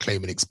like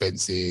claiming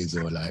expenses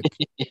or like,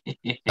 you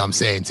know what I'm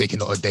saying,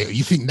 taking out a date.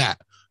 You think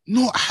that,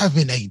 not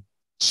having a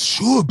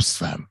shubs,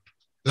 fam.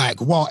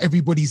 Like, while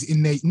everybody's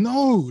in there,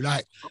 no,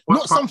 like,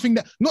 not something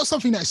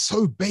that's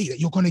so bait that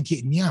you're gonna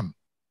get nyam.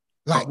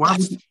 Like,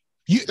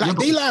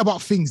 they lie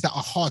about things that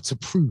are hard to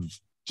prove.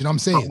 Do you know what I'm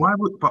saying?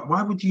 But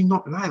why would you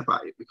not lie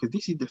about it? Because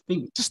this is the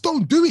thing. Just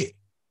don't do it.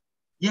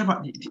 Yeah,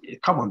 but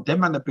come on,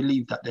 them man that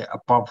believe that they're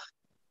above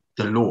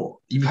the law.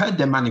 You've heard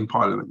them man in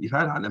Parliament. You've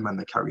heard how them man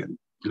they carry on.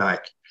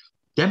 Like,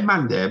 them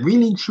man there,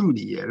 really and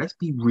truly, yeah, let's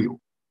be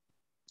real.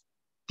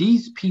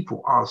 These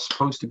people are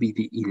supposed to be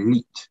the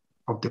elite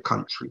of the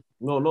country.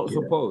 No, not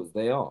supposed.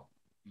 They are.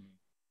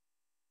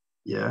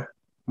 Yeah.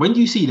 When do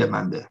you see them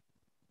man there?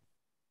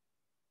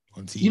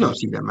 On TV. You don't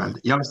see them man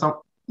there. You understand?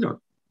 You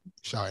know,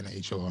 shouting at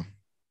each other.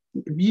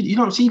 You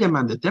don't see them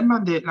man there. Them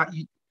man there, like,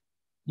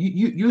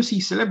 you see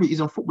celebrities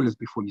and footballers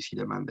before you see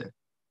them man there.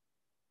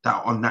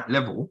 That on that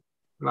level,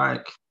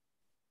 like,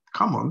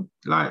 come on,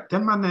 like,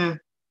 them man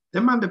there,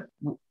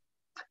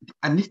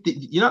 and this,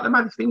 you know what the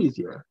man thing is,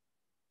 yeah?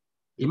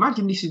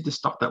 Imagine this is the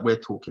stuff that we're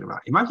talking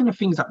about. Imagine the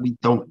things that we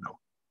don't know.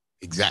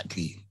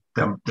 Exactly.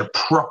 The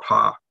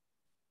proper.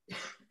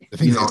 The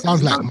thing is, it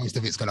sounds like most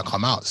of it's going to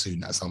come out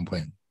soon at some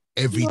point.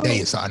 Every day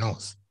is something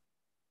else.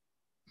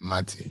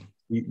 Mad thing.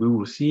 We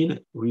will see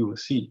it. We will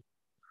see.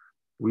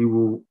 We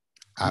will.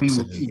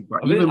 Absolutely. We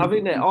will see. I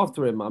think they're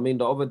after him. I mean,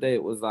 the other day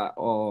it was like,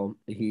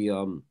 he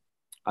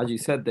as you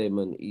said,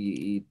 Damon,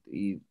 he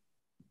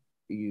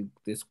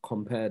this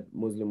compared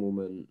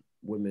Muslim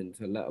women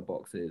to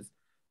letterboxes.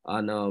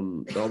 And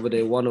the other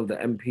day, one of the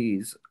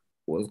MPs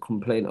was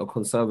complaining, a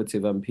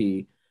Conservative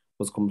MP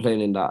was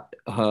complaining that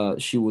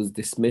she was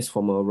dismissed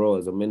from her role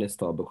as a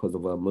minister because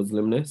of her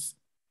Muslimness.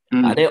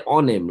 Like, they're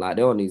on him, like,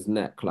 they're on his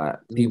neck, like,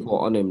 people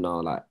are on him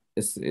now. Like,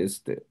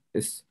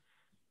 it's.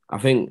 I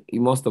think he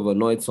must have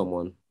annoyed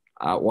someone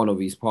at one of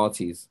his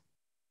parties.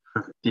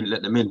 Didn't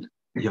let them in.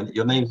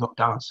 Your name's not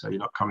down, so you're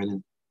not coming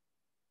in.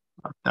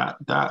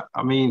 That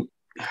I mean,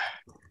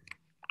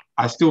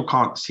 I still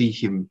can't see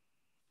him.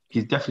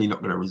 He's definitely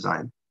not going to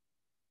resign.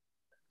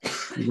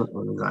 He's not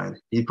going to resign.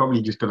 He's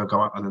probably just going to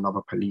go out on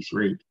another police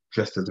raid,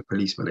 dressed as a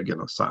policeman again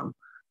or something.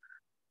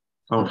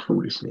 Oh,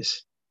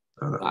 foolishness.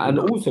 And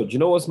also, do you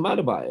know what's mad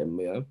about him?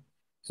 Yeah,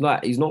 it's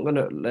like he's not going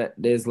to let.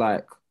 There's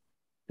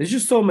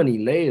just so many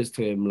layers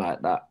to him,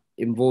 like, that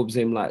involves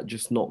him, like,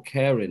 just not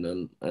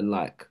caring and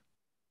like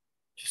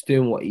just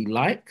doing what he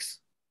likes.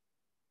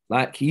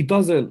 Like, he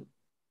doesn't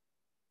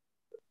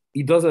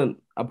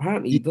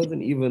apparently he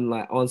doesn't even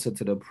like answer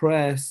to the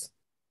press.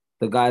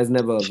 The guy's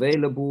never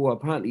available.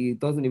 Apparently, he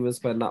doesn't even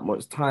spend that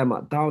much time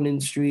at Downing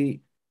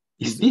Street.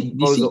 He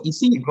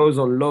goes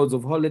on loads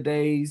of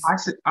holidays.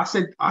 I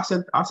said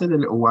a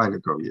little while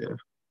ago, yeah.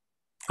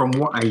 From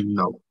what I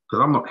know,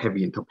 because I'm not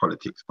heavy into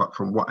politics, but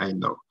from what I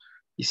know,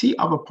 you see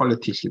other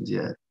politicians,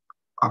 yeah,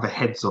 other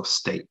heads of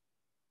state,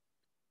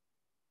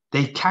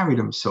 they carry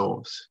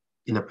themselves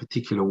in a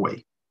particular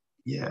way,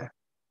 yeah.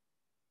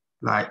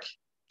 Like,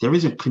 there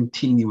isn't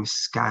continuous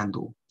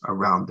scandal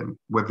around them,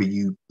 whether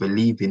you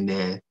believe in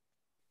their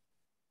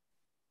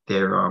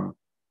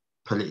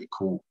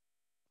political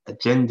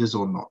agendas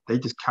or not. They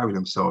just carry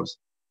themselves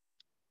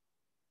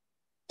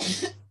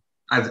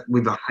as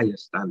with a higher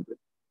standard.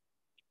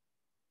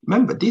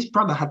 Remember, this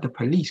brother had the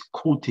police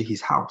called to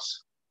his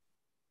house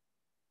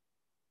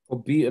for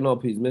beating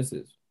up his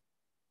missus.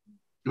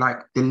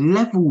 Like, the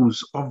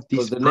levels of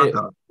this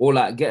brother, or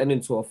like getting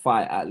into a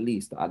fight, at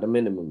least at the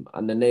minimum,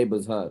 and the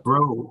neighbors heard.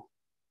 Bro,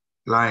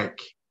 like,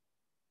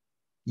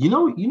 you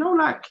know,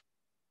 like,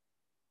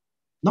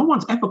 no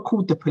one's ever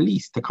called the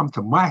police to come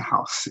to my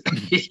house.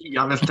 You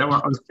understand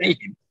what I'm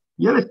saying?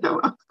 You understand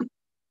what I'm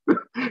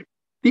saying?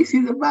 This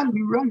is a man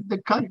who runs the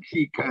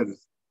country, cuz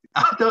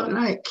I don't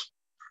like,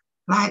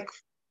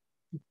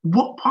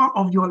 what part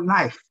of your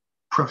life,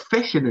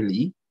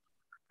 professionally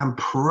and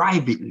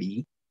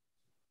privately,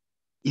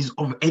 is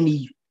of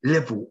any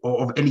level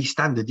or of any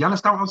standard? You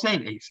understand what I'm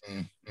saying, Ace?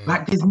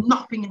 Like, there's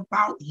nothing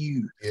about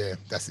you. Yeah,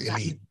 that's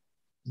elite.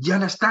 You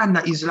understand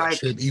that he's like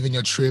trim, even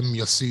your trim,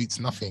 your suits,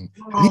 nothing.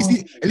 At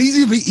least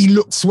if he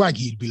looked swaggy,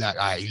 he'd be like,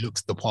 he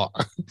looks the part.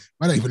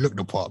 I don't even look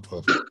the part,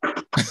 bro.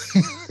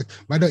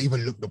 I don't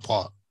even look the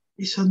part.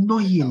 It's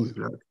annoying,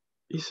 blood.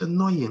 It's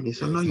annoying.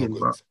 It's annoying,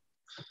 bro.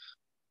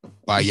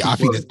 But yeah, I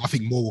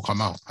think more will come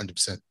out,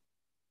 100%.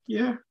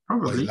 Yeah,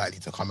 probably. Likely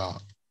to come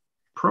out.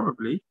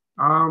 Probably.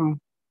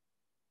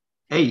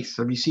 Ace,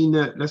 have you seen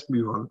the? Let's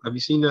move on. Have you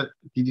seen the?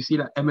 Did you see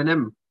that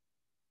Eminem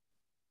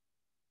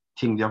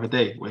thing the other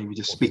day where he was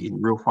just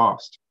spitting real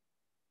fast?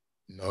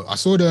 No, I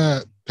saw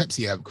the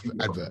Pepsi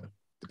advert,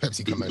 the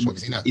Pepsi commercial. Have you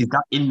seen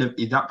that?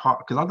 Is that part?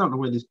 Because I don't know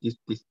where this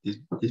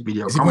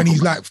video. Is it when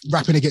he's like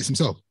rapping against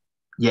himself?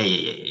 Yeah.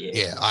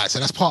 Yeah. All right. So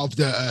that's part of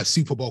the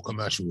Super Bowl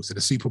commercial. So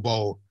the Super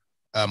Bowl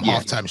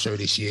halftime show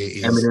this year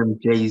is Eminem,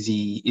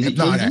 Jay-Z. Is it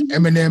no, Jay-Z?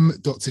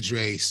 Eminem, Dr.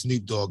 Dre,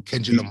 Snoop Dogg,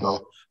 Kendrick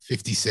Lamar,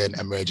 50 Cent,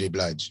 and Mary J.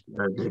 Blige.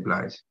 Mary J.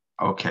 Blige.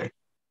 Okay.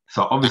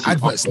 So obviously,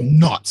 the advert's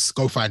nuts.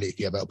 Go find it if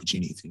you have an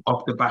opportunity.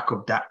 Off the back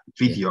of that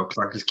video,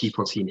 because I just keep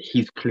on seeing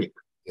his clip.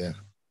 Yeah.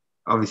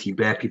 Obviously,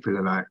 bare people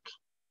are like,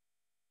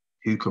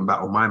 who can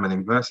battle my man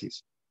in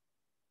verses?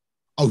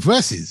 Oh,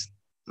 verses?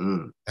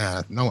 No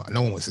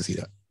one wants to see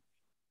that.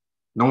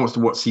 No one wants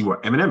to see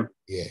what? Eminem?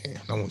 Yeah,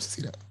 no one wants to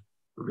see that.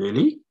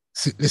 Really?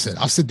 Listen,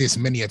 I've said this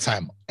many a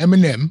time.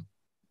 Eminem,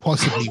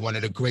 possibly one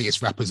of the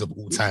greatest rappers of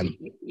all time,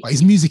 but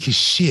his music is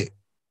shit.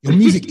 Your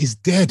music is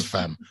dead,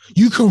 fam.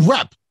 You can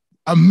rap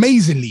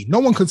amazingly. No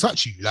one can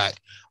touch you. Like,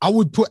 I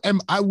would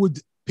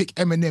pick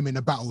Eminem in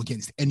a battle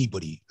against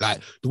anybody.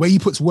 Like, the way he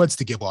puts words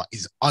together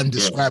is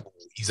undescribable.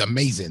 Yeah. He's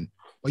amazing.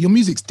 But your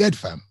music's dead,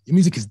 fam. Your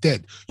music is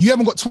dead. You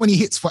haven't got 20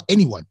 hits for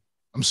anyone.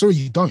 I'm sorry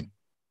you don't.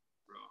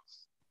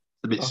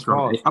 It's a bit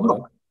strong.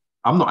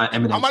 I'm not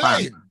an Eminem fan.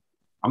 Lying.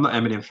 I'm not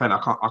an Eminem fan.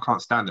 I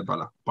can't stand it,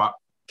 brother. But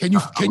can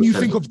you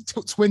think of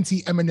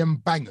 20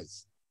 Eminem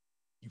bangers?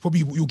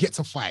 You'll get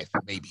to 5,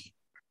 maybe.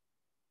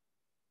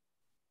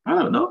 I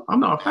don't know.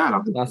 I'm not a fan.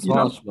 That's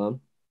harsh, man.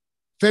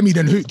 Femi,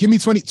 then who? Give me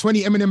 20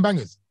 Eminem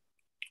bangers.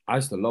 I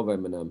used to love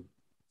Eminem.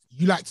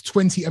 You liked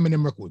 20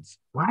 Eminem records.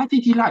 Why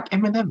did you like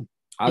Eminem?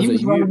 He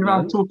was running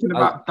around talking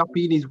about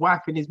dumping his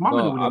wife and his mum.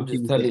 No, I'm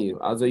just telling you,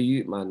 as a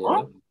youth, man.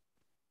 Yeah.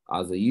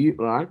 As a youth,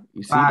 right?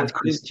 You see Bad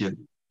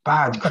Christian.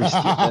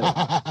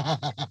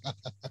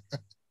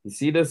 You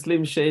see the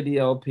Slim Shady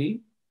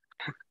LP?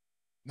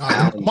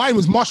 No, mine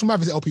was Marshall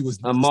Mathers LP.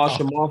 And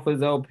Marshall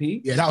Mathers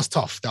LP? Yeah, that was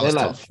tough. They're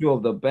like tough. 2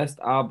 of the best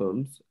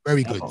albums.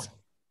 Very good.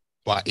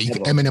 But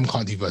Eminem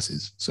can't do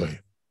verses. Sorry.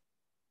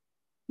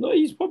 No,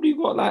 he's probably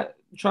got like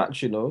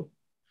tracks, you know.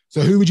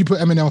 So who would you put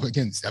Eminem up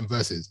against and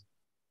verses?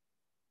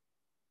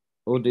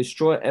 Or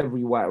destroy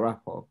every white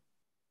rapper.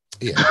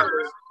 Yeah.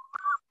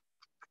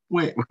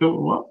 Wait,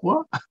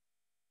 what?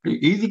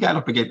 Who's he going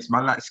up against,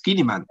 man? Like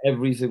Skinny Man?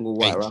 Every single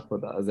white rapper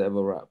that has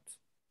ever rapped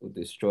will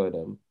destroy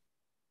them.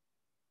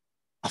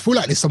 I feel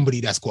like there's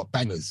somebody that's got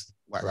bangers,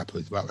 white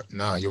rappers.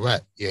 Nah, you're right.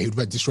 Yeah, he'd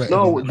destroy.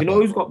 No, you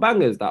know who's got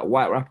bangers? That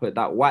white rapper,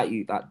 that white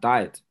youth that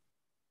died.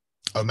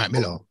 Oh, Mac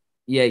Miller.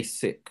 Yeah, he's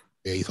sick.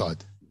 Yeah, he's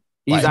hard.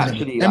 He's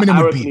actually. Eminem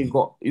I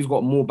reckon he's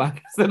got more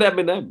bangers than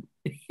Eminem.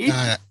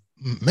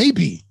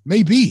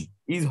 Maybe.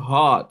 He's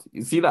hard.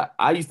 You see that?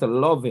 I used to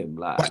love him.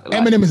 But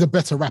Eminem is a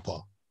better rapper.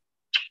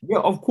 Yeah,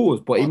 of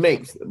course. But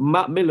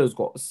Mac Miller's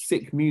got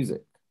sick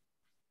music.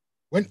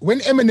 When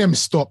Eminem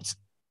stopped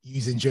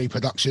using Dre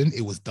production,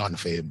 it was done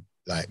for him.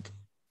 Like,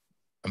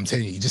 I'm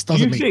telling you, he just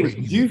doesn't make great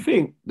music. Do you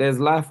think there's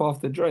life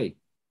after Dre?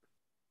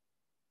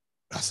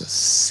 That's a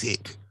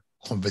sick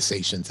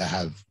conversation to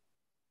have.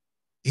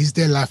 Is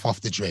there life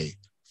after Dre?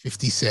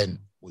 50 Cent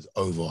was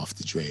over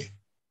after Dre.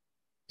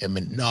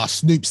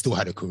 Snoop still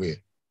had a career.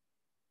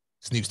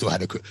 Snoop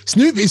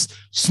is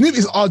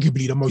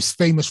arguably the most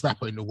famous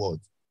rapper in the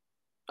world.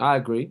 I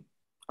agree.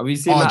 Have you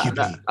seen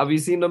that? Have you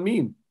seen the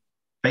meme?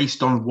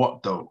 Based on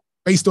what though?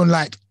 Based on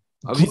like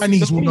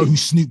grannies will know who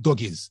Snoop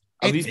Dogg is.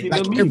 Have you seen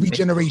like the meme? Every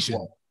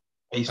generation.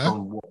 Based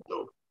on what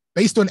though?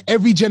 Based on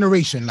every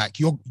generation, like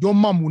your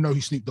mum will know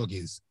who Snoop Dogg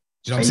is.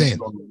 Do you know what I'm saying?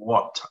 Based on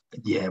what?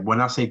 Yeah,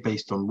 when I say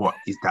based on what,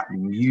 is that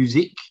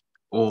music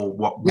or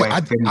what? Yeah,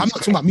 I'm not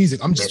talking about music.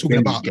 I'm just talking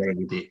about.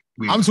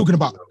 I'm talking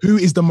about who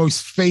is the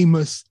most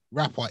famous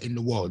rapper in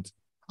the world.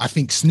 I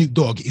think Snoop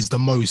Dogg is the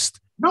most.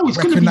 No, it's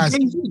going to be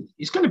Jay-Z.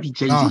 It's going to be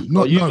Jay-Z.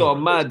 You got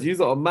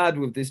mad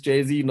with this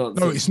Jay-Z nonsense.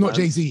 No, it's not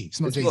Jay-Z. It's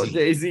not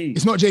Jay-Z.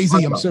 It's not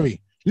Jay-Z. I'm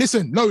sorry.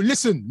 Listen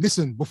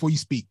before you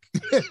speak.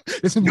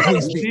 Listen before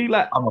you speak.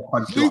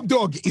 Snoop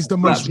Dogg is the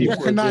most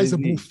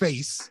recognizable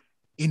face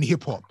in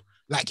hip-hop.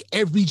 Like,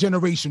 every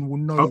generation will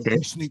know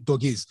who Snoop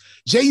Dogg is.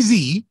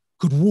 Jay-Z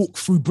could walk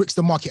through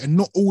Brixton Market and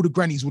not all the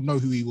grannies would know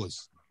who he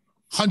was.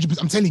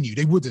 100%. I'm telling you,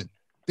 they wouldn't.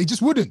 They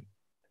just wouldn't.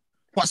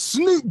 But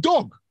Snoop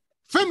Dogg,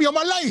 Femi, am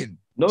I lying?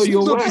 No,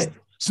 you're right.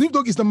 Snoop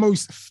Dogg is the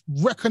most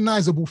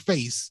recognizable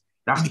face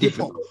in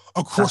hip-hop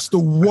across the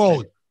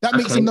world. That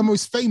makes him the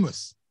most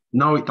famous.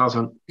 No, it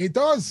doesn't. It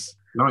does.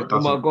 No, it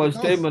doesn't. Oh my gosh,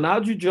 Damon, how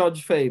do you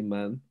judge fame,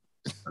 man?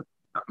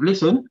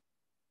 Listen,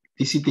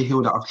 this is the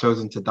hill that I've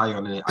chosen to die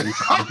on, and I need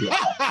to argue it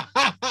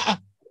out.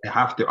 I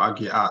have to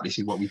argue it out. This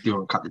is what we do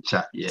on Cut the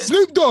Chat. Yeah.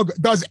 Snoop Dogg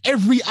does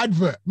every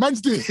advert.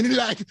 Man's doing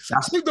like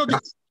Snoop Dogg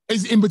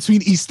is in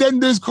between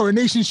EastEnders,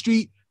 Coronation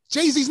Street.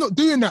 Jay-Z's not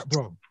doing that,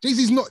 bro.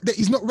 Jay-Z's not.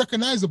 He's not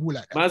recognizable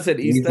like that. Man said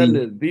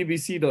EastEnders.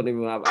 BBC don't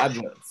even have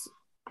adverts.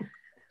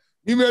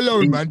 Leave me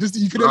alone, man. Just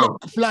you could have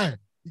fly.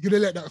 You're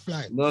gonna let that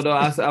fly? No,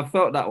 I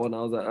felt that one.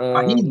 I was like,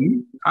 I hear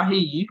you. I hear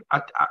you.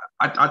 I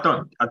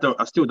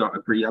still don't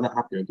agree. I don't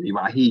have to agree,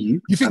 but I hear you.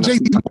 You think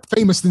Jay-Z's more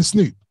famous than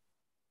Snoop?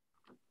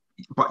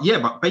 But yeah,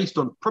 but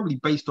probably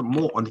based on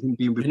more on him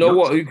being with. You know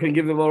what? Who can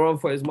give him a run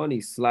for his money?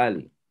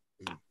 Slyly.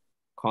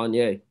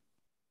 Kanye.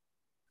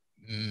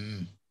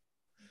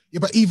 Yeah,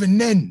 but even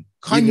then,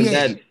 Kanye. Even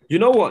then, you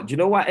know what? Do you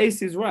know why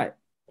Ace is right?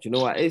 Do you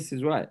know why Ace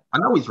is right? I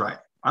know he's right.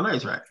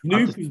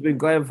 Snoop has been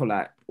going for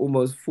like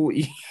almost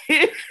 40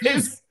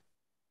 years.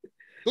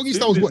 Doggy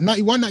Style was what,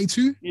 91,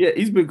 92? Yeah,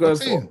 he's been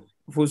going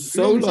for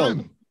so long.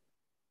 Time.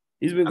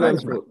 He's been going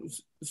for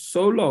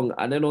so long.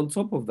 And then on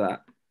top of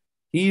that,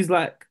 he's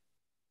like,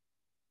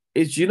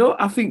 do you know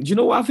what I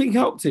think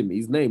helped him?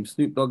 His name,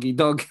 Snoop Doggy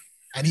Dogg.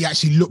 And he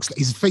actually looks like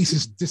his face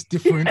is just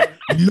different.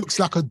 He looks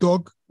like a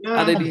dog.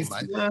 Yeah, and then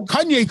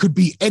Kanye could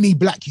be any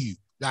black you.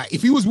 Like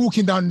if he was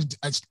walking down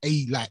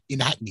in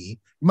Hackney,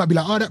 you might be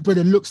like, oh, that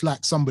brother looks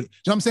like somebody. Do you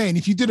know what I'm saying?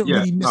 If you didn't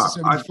really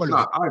necessarily follow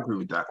it. I agree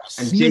with that.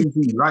 And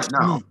Jay-Z right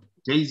now,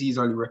 Jay-Z is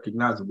only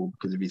recognizable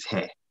because of his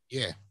hair.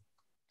 Yeah.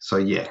 So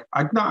yeah,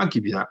 I'll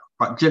give you that.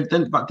 But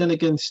then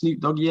again,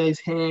 Snoop Dogg, yeah, his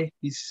hair,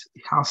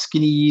 how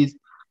skinny he is.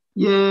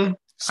 Yeah.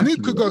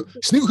 Snoop could go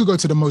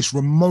to the most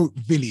remote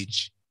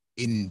village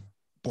in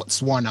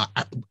Botswana,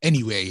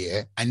 anywhere,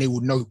 yeah, and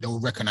they'll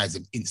recognize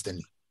him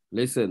instantly.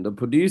 Listen, the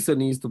producer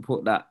needs to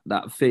put that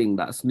thing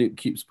that Snoop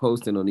keeps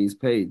posting on his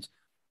page,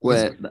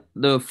 where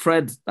the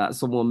thread that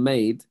someone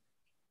made,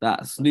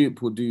 that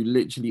Snoop will do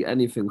literally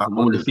anything for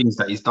all the things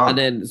that he's done. And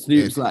then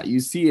Snoop's like,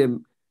 you see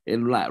him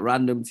in like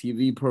random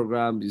TV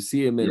programs, you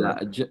see him in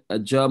like a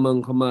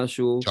German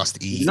commercial,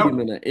 Just Eat. You see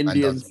him in an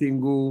Indian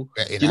single.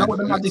 Do you know what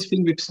they had this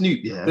thing with Snoop?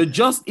 Yeah, the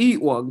Just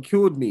Eat one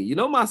killed me. You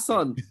know, my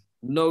son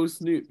knows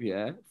Snoop,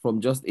 yeah,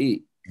 from Just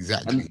Eat.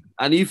 Exactly.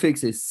 And he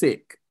thinks it's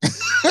sick.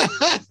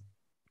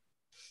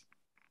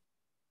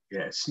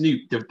 Yeah,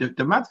 Snoop.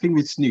 The mad thing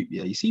with Snoop,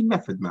 yeah, you see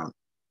Method Man.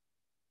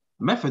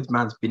 Method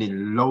Man's been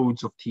in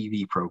loads of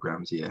TV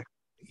programs, yeah.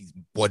 He's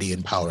body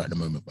and power at the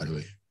moment, by the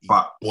way.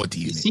 But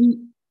you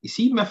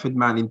see Method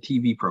Man in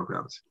TV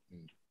programs.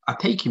 I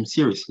take him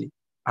seriously.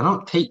 I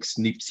don't take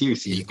Snoop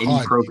seriously in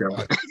any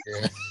program.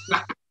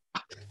 Yeah.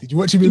 Did you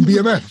watch him in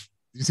BMF?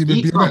 Did you see him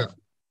in BMF?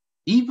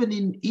 Even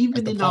in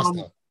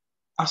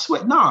I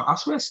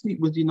swear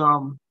Snoop was in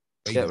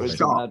Get Rich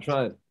or Die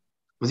Trying.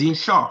 Was he in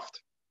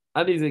Shaft?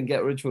 And he's in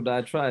Get Rich or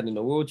Die Trying in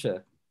a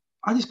wheelchair.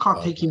 I just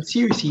can't take him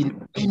seriously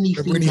in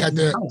anything. When he had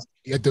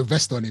the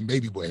vest on in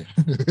Baby Boy.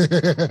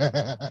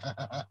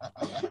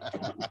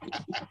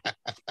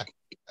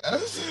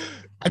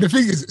 And the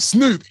thing is,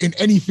 Snoop in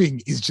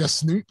anything is just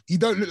Snoop. He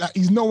don't look like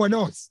he's no one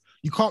else.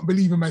 You can't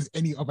believe him as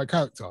any other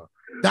character.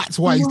 That's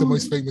why he's the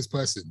most famous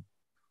person.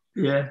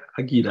 Yeah,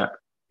 I get that.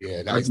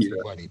 Yeah, that is too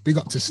funny. Big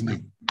up to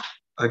Snoop.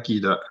 I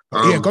get that.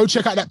 Yeah, go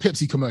check out that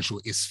Pepsi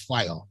commercial. It's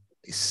fire.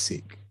 It's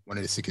sick. One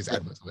of the sickest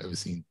adverts I've ever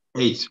seen.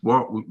 Hey,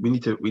 well, we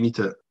need to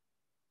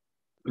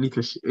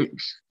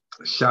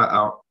shout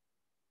out.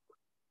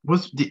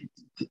 Was the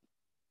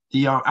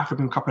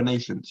African Cup of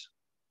Nations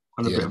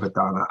on a bit of a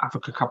downer?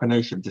 African Cup of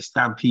Nations, the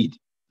Stampede.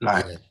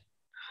 Like,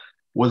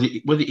 was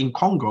it in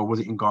Congo or was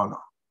it in Ghana?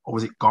 Or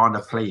was it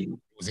Ghana playing? It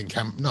was in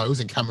it was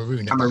in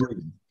Cameroon.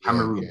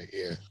 Cameroon.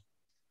 Yeah.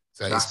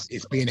 So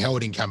it's being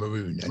held in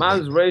Cameroon.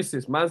 Man's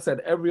racist. Man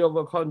said every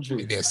other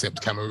country. Yeah, except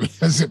Cameroon.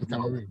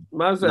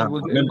 Man said,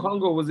 was it in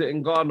Congo? Was it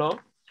in Ghana?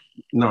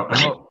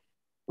 No.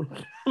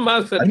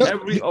 Man said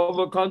every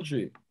other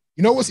country.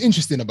 You know what's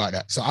interesting about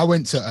that? So I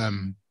went to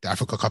the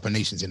Africa Cup of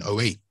Nations in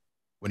 2008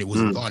 when it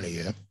was in Ghana,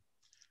 yeah.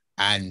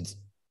 And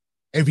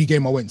every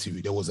game I went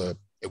to, there was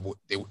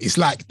it's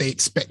like they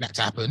expect that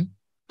to happen.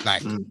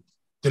 Like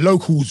the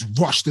locals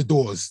rush the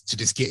doors to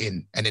just get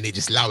in, and then they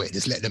just allow it,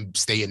 just let them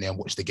stay in there and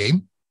watch the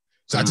game.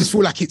 So I just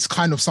feel like it's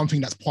kind of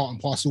something that's part and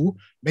parcel.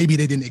 Maybe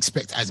they didn't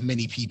expect as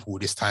many people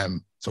this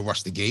time to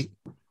rush the gate,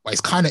 but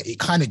it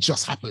kind of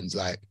just happens.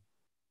 Like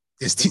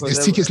there's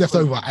tickets left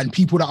over, and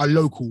people that are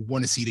local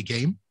want to see the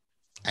game,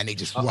 and they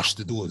just rush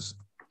the doors.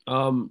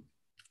 I'm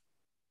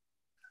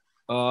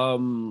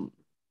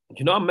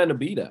meant to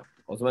be there.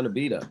 I was meant to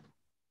be there.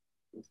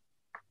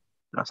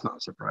 That's not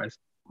a surprise.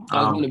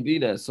 I was meant to be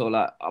there. So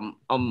like,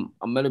 I'm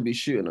meant to be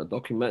shooting a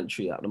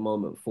documentary at the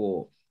moment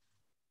for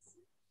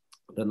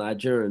the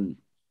Nigerian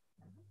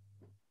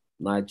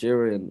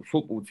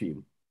football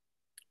team.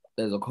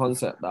 There's a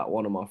concept that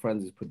one of my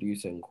friends is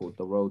producing called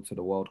The Road to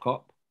the World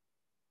Cup.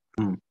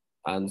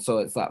 And so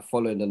it's like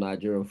following the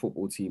Nigerian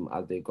football team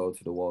as they go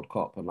to the World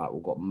Cup, and like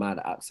we've got mad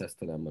access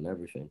to them and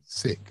everything.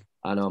 Sick.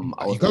 And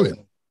are you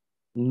going?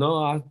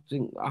 No, I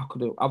think I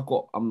could have.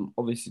 I'm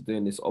obviously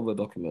doing this other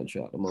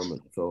documentary at the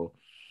moment. So,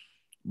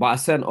 but I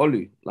sent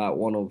Olu, like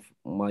one of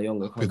my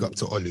younger cousins. Big up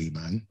to Olu,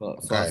 man. So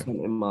I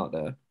sent him out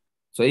there.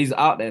 So he's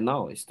out there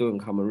now. He's still in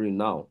Cameroon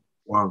now.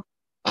 Wow.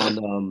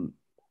 And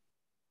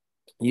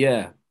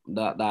yeah,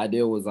 the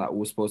idea was that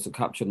we're supposed to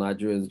capture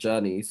Nigerian's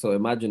journey. So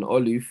imagine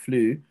Olu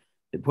flew.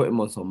 They put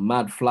him on some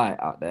mad flight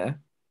out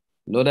there.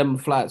 You know them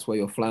flights where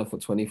you're flying for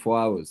 24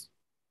 hours?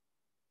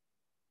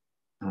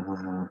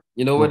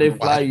 You know where they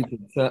fly you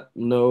to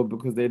no,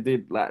 because they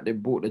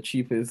bought the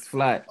cheapest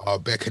flight. Oh,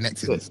 bare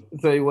connected.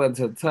 So he went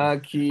to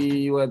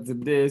Turkey, went to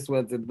this,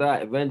 went to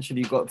that.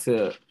 Eventually got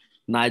to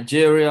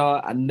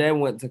Nigeria and then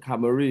went to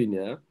Cameroon,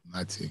 yeah.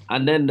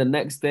 And then the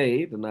next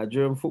day, the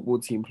Nigerian football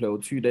team played, or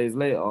 2 days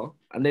later,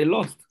 and they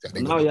lost.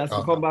 And now he has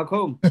to come back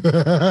home.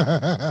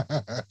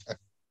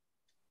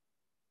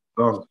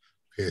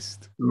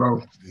 Pissed.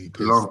 Long.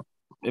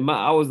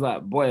 I was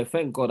like, boy,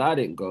 thank God I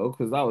didn't go,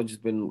 because that would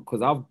just been,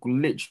 because I've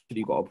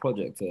literally got a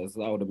project here, so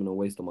that would have been a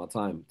waste of my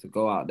time to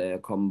go out there,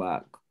 come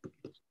back,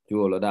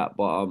 do all of that.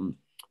 But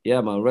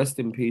yeah, man, rest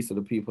in peace to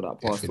the people that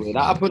passed away.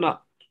 That happened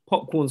at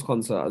Popcorn's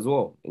concert as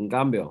well in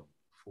Gambia.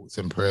 Thoughts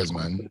and prayers,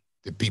 man.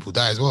 Did people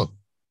die as well?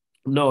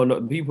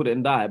 No, people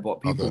didn't die,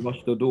 but people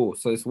rushed the door.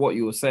 So it's what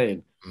you were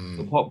saying.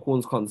 The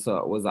Popcorn's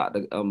concert was at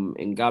the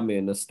in Gambia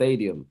in the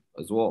stadium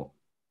as well,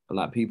 and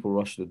like people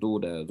rushed the door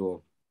there as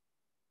well.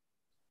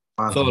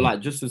 So like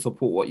just to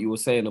support what you were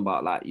saying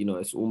about like, you know,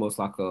 it's almost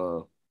like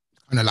a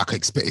kind of like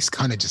it's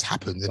kind of just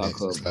happened, isn't it?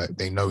 It's like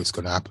they know it's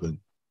gonna happen.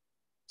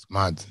 It's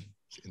mad.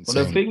 It's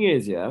but the thing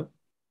is, yeah,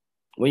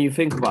 when you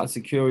think about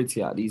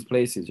security at these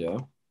places, yeah,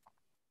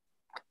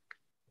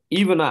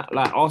 even at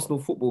like Arsenal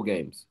football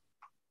games,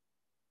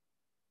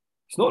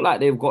 it's not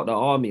like they've got the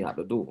army at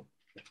the door.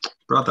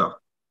 Brother,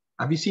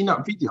 have you seen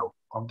that video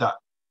of that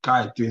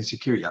guy doing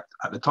security at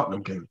the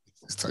Tottenham game?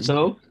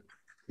 No.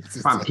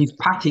 Fam, he's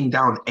patting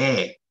down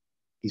air.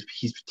 He's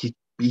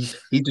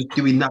just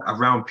doing that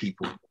around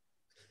people,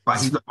 but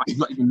he's not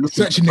even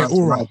looking. Searching their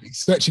aura. He's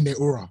searching their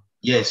aura.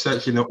 Yeah,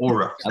 searching the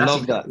aura. I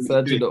love that.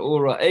 Searching the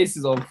aura. Ace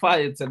is on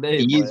fire today.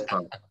 He is,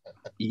 bro.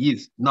 He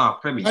is. Nah,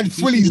 Femi. And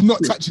fully, he's not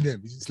touching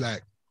him. He's just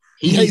like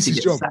he hates his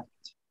job. Sacked.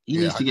 He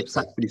needs to get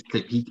sacked for this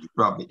clip.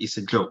 Bro, it's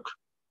a joke.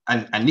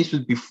 And this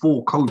was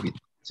before COVID.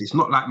 So it's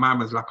not like man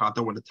was like, I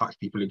don't want to touch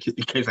people in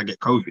case I get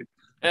COVID.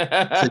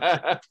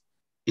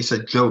 It's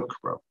a joke,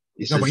 bro.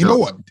 But you know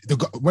what?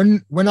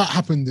 When that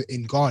happened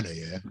in Ghana,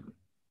 yeah,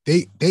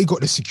 they got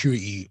the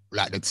security,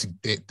 like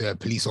the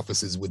police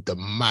officers with the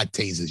mad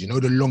tasers, you know,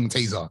 the long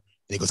taser.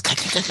 And it goes,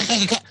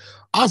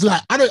 I was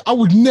like, I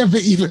would never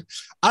even,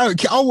 I don't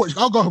care.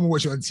 I'll go home and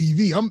watch it on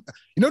TV. You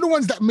know, the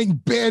ones that make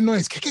bare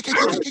noise. I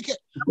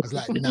was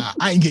like, nah,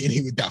 I ain't getting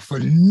hit with that for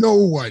no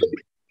one.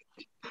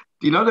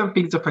 You know, them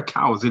things are for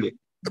cows, isn't it?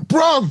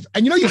 Bruv,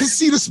 and you know, you can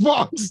see the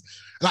sparks.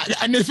 Like,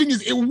 and the thing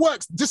is, it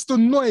works. Just the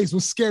noise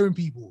was scaring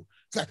people.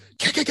 It's like,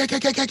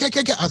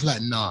 I was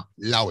like, nah,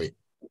 allow it.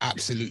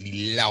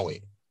 Absolutely allow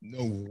it.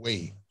 No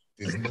way.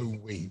 There's no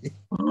way.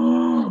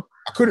 I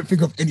couldn't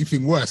think of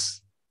anything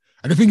worse.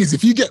 And the thing is,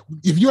 if you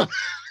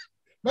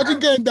imagine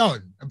going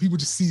down and people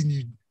just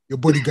seeing your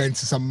body going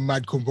to some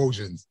mad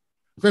convulsions.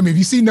 Femi, have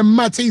you seen the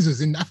mad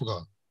tasers in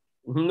Africa?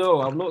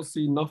 No, I've not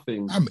seen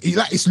nothing.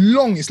 It's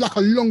long. It's like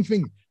a long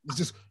thing. It's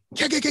just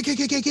and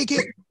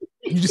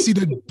you just see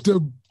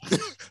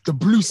the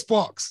blue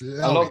sparks.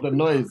 I love the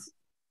noise.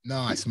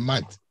 No, it's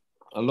mad.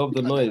 I love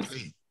the noise.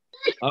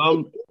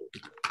 Are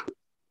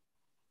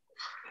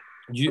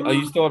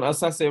you still on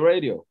Asase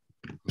Radio?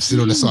 I'm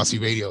still on Asase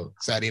Radio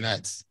Saturday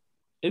nights.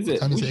 Is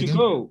it? We should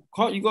go.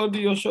 Can't you go and do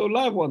your show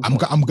live one time?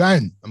 I'm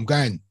going.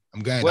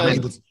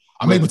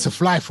 I'm able to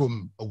fly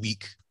from a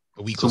week.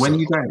 So when are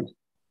you going?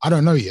 I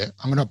don't know yet.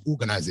 I'm gonna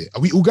organize it.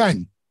 Are we all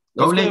going?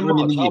 Go later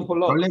in the year. Go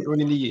later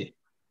in the year.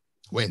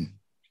 When?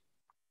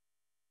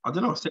 I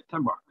don't know.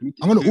 September. I'm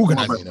gonna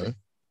organize it. You know,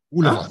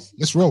 all of us.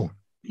 Let's roll.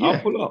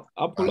 Yeah.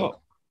 I'll pull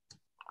up.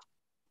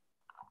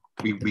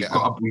 We've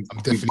got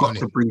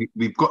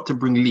to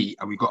bring Lee,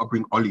 and we've got to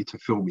bring Ollie to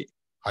film it.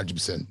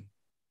 100%.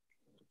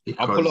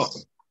 I'll pull up.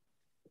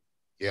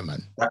 Yeah,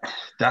 man.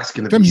 That's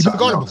gonna be. You've been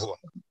gone before?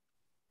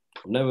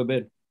 I've never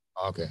been.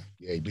 Okay.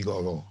 Yeah, we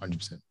gotta go.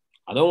 100%.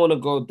 I don't want to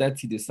go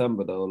dirty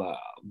December though. Like,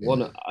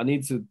 I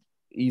need to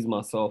ease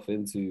myself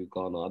into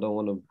Ghana. I don't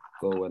want to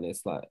go when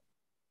it's like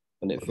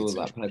when it feels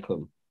like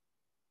Peckham.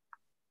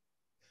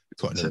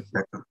 Tottenham.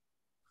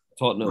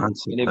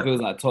 And it feels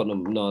like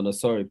Tottenham. No,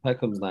 sorry.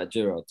 Peckham's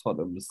Nigeria.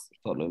 Tottenham's.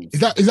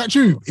 Is that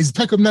true? Is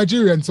Peckham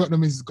Nigeria and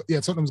Tottenham's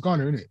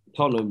Ghana, isn't it?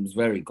 Tottenham's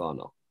very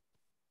Ghana.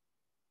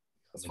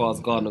 As far as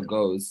Ghana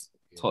goes,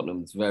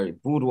 Tottenham's very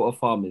Broadwater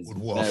Farm is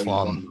Broadwater very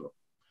Farm. Ghana.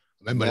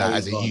 Remember, like,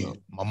 as a youth,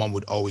 my mum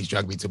would always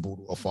drag me to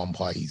Broadwater Farm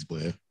parties,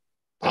 boy.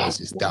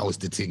 That was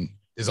the thing.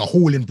 There's a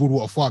hall in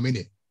Broadwater Farm,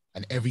 innit?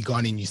 And every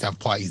Ghanaian used to have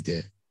parties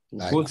there.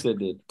 Of course they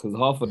did, because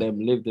half of them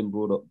lived in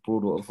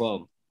Broadwater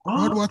Farm.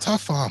 Broadwater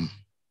Farm.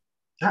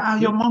 That's how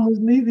your mum was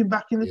moving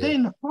back in the day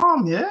in the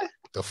farm, yeah?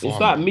 The farm. It's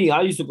like me.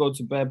 I used to go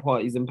to bear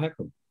parties in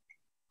Peckham.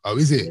 Oh,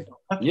 is it?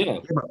 Yeah.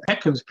 But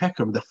Peckham's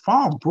Peckham, the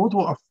farm,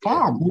 Broadwater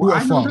Farm.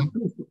 Broadwater Farm.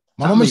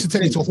 My mum used to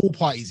take me to hall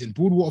parties in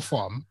Broadwater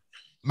Farm,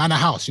 Manor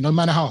House. You know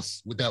Manor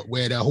House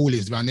where the hall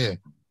is around there.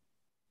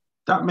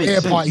 That makes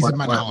sense. Parties in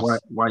Manor House.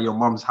 Why your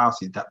mum's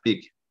house is that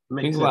big.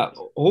 Think about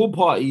hall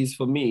parties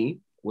for me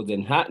was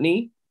in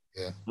Hackney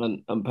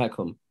and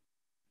Peckham.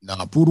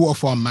 Nah, Broadwater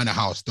Farm, Manor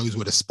House, those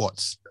were the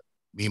spots.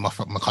 Me and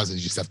my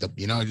cousins just have to,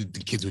 you know,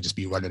 the kids would just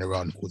be running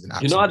around causing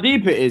accidents. You know how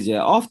deep it is,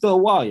 yeah? After a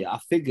while, I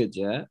figured,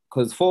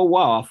 because for a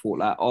while I thought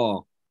like,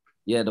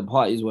 Yeah, the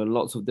parties were in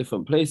lots of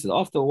different places.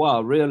 After a while,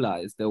 I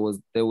realized there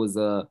was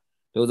a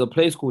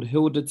place called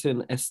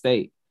Hilderton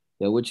Estate,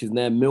 yeah, which is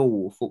near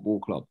Millwall Football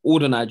Club. All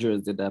the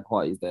Nigerians did their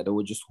parties there. There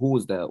were just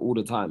halls there all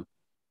the time.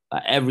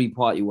 Like every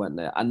party went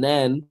there. And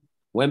then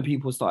when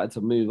people started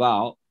to move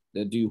out,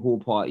 they do hall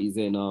parties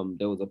in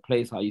there was a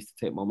place I used to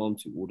take my mum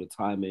to all the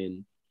time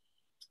in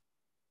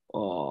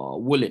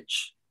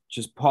Woolwich,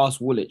 just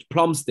past Woolwich,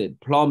 Plumstead.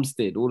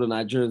 All the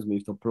Nigerians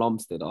moved to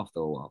Plumstead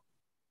after a while.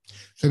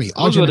 For me,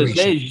 our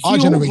generations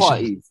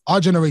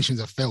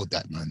have failed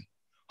that, man.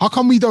 How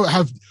come we don't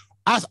have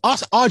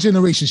our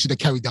generation should have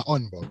carried that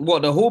on, bro?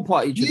 What, the hall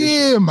party tradition?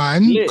 Yeah,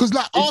 man. Because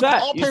like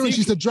our parents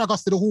used to drag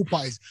us to the hall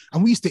parties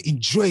and we used to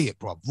enjoy it,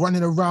 bro.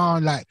 Running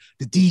around, like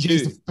the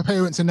DJs, the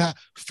parents and that,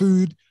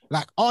 food.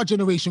 Like our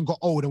generation got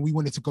old and we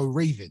wanted to go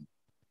raving.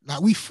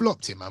 Like we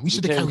flopped it, man. We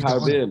should have carried that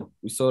on.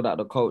 We sold out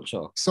the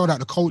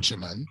culture.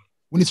 Man.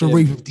 We need to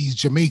rave with these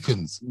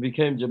Jamaicans. We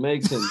became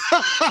Jamaicans.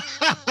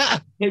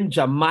 Became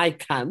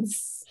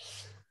Jamaicans.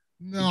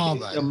 No,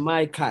 man.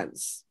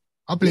 Jamaicans.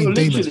 I blame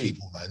Damon's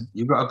people, man.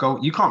 You gotta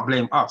go. You can't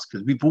blame us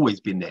because we've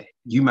always been there.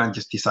 You man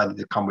just decided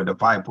to come with the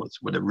vibe,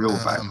 with the real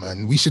vibe.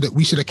 Man, we should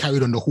have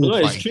carried on the whole. No,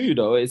 it's true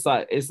though. It's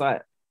like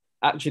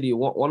actually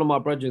one of my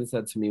brethren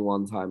said to me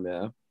one time,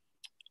 yeah.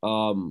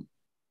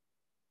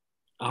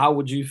 How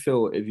would you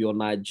feel if your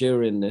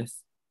Nigerianness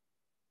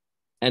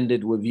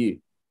ended with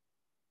you?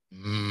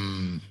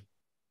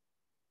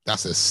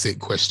 That's a sick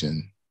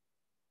question.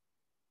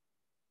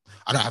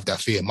 I don't have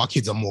that fear. My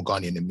kids are more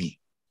Ghanaian than me.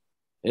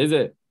 Is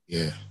it?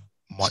 Yeah,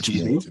 much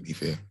more, to be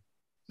fair.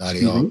 No,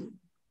 they are.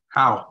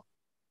 How?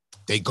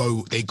 They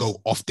go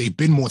off. They've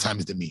been more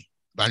times than me.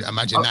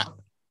 Imagine that.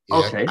 Yeah?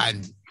 Okay.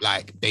 And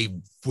like they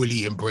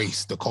fully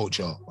embrace the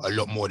culture a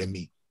lot more than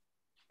me.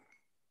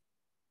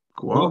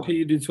 What can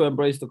you do to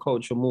embrace the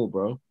culture more,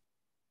 bro?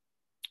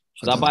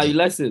 Should I buy you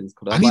lessons?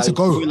 I need to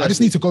go. I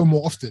just need to go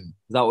more often.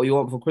 Is that what you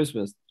want for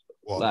Christmas?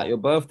 What? Like your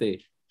birthday?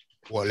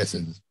 What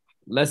lessons?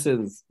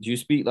 Lessons. Do you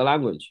speak the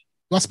language?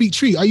 Do I speak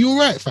Tree? Are you all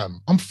right,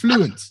 fam? I'm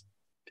fluent.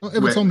 Don't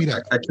ever tell me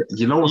that.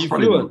 You know what's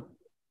funny?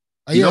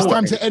 Yeah, it's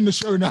time to end the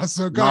show now,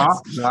 so guys.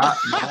 Nah.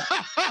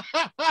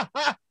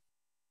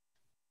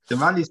 The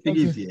funny thing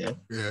is, yeah.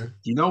 Do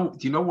you know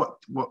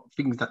what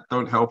things that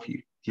don't help you?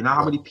 Do you know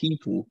how many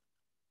people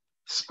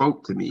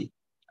spoke to me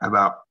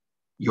about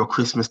your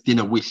Christmas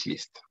dinner wish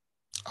list?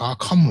 Oh,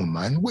 come on,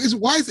 man. Why is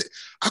it?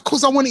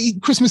 Because I want to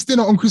eat Christmas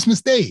dinner on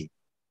Christmas Day.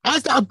 Why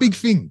is that a big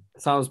thing?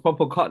 Sounds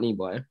proper Cockney,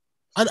 boy.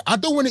 I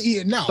don't want to eat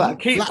it now. But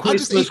keep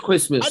Christmas,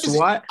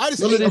 right? I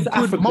just ate a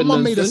good, my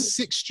mum made a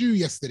sick stew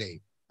yesterday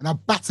and I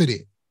battered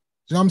it.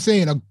 You know what I'm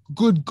saying? A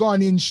good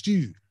Ghanaian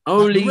stew.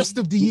 Only like the rest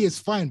of the year is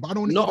fine, but I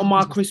don't want to eat on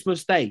my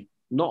Christmas Day.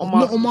 Not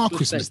on my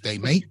Christmas day,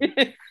 mate.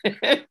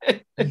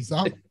 He's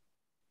up.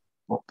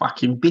 What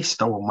fucking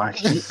bisto on my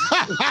shit?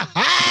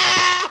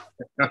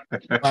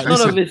 Right,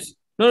 none of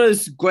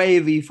this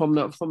gravy from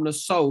the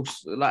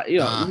sauce, like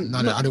no,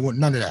 I don't want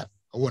none of that.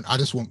 I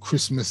just want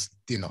Christmas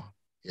dinner.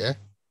 Yeah.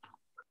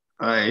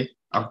 Hey,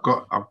 I've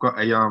got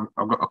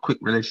a quick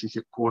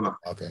relationship corner.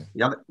 Okay.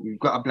 Yeah, we've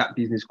got a black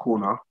business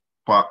corner,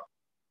 but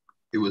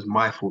it was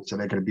my fault, so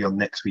they're going to be on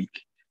next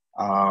week.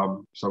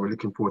 So we're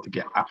looking forward to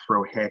get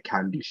Afro Hair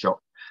Candy Shop,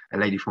 a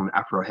lady from the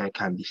Afro Hair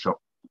Candy Shop,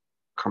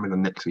 coming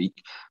on next week.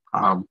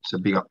 So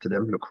big up to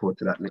them. Look forward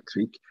to that next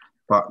week.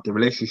 But the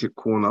relationship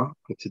corner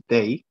for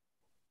today.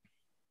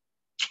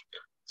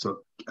 So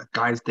a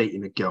guy's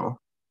dating a girl,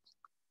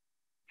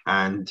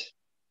 and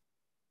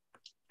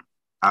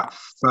at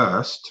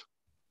first,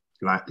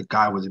 like the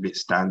guy was a bit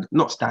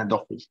not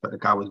standoffish, but the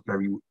guy was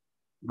very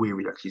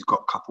weary that she's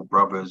got a couple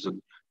brothers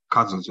and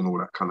cousins and all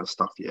that kind of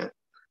stuff. Yeah.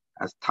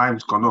 As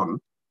time's gone on,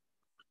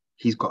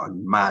 he's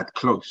gotten mad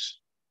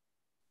close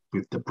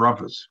with the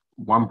brothers.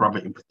 One brother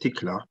in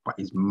particular, but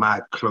he's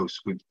mad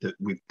close with the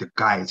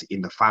guys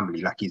in the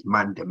family. Like he's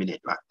man them in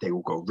it. Like they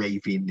will go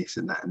raving, this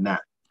and that and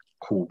that.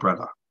 Cool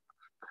brother.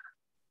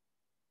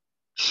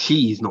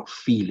 She's not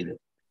feeling it.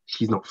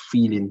 She's not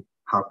feeling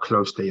how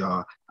close they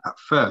are. At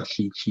first,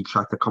 she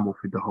tried to come off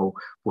with the whole,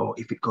 well,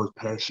 if it goes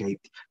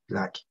pear-shaped,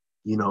 like,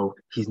 you know,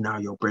 he's now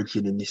your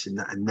brethren and this and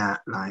that and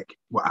that. Like,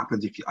 what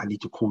happens if I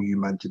need to call you,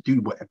 man, to do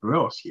whatever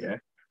else, yeah?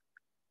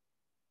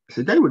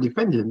 So they were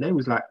defending him. They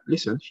was like,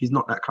 listen, she's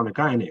not that kind of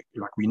guy, innit?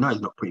 Like, we know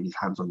he's not putting his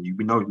hands on you.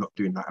 We know he's not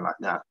doing that like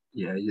that.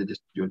 Yeah, you're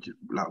just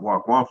like,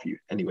 well, for you.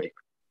 Anyway,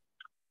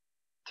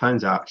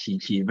 turns out she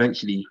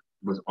eventually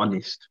was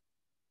honest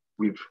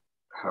with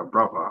her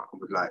brother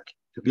and was like,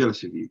 to be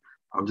honest with you,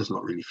 I'm just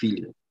not really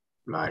feeling it.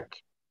 Like,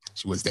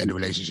 she was there in the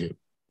relationship.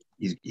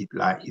 He's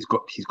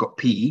got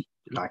P,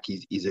 like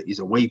he's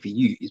a wavy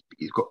you.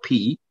 He's got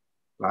P,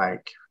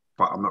 like,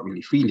 but I'm not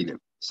really feeling him.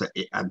 So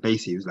and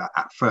basically it was like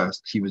at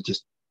first she was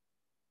just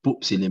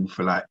boopsing him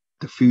for like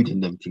the food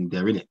and them thing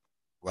there in it.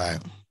 Right.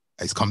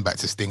 It's come back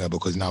to Stinger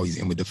because now he's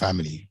in with the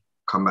family.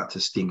 Come back to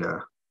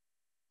Stinger.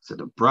 So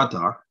the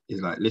brother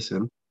is like,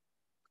 listen,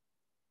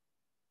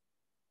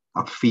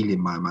 I'm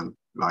feeling my man.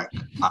 Like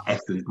I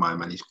effed with my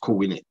man. He's cool,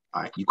 innit?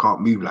 Like you can't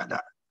move like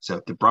that.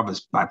 So the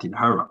brother's badding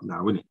her up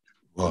now, innit?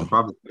 Wow. The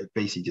brother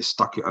basically just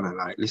stuck it on her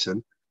like,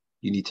 listen,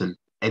 you need to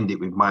end it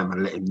with mine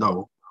and let him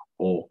know,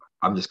 or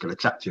I'm just gonna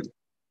chat to him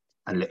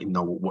and let him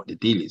know what the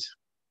deal is.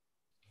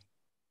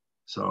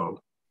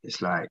 So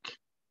it's like,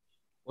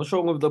 what's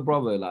wrong with the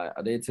brother? Like,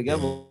 are they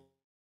together? Yeah.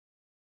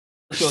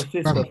 That's your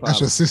sister, fam. That's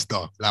your sister.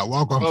 Like,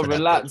 welcome for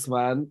relax, that,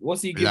 man.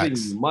 What's he giving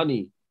you?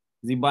 Money?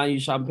 Is he buying you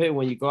champagne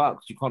when you go out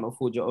because you can't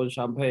afford your own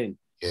champagne?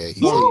 Yeah.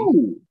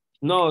 Sorry.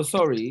 No,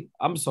 sorry.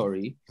 I'm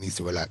sorry. He needs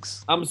to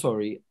relax. I'm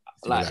sorry.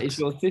 Like, relax. It's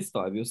your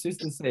sister. If your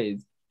sister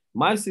says,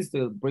 my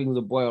sister brings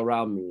a boy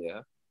around me,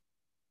 yeah,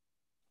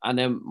 and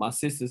then my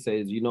sister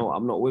says, you know,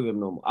 I'm not with him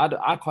no more.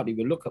 I can't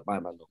even look at my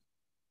man no.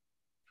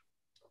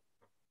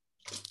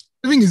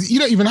 The thing is, you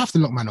don't even have to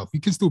lock man off.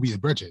 You can still be a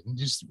brethren.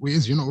 Just what it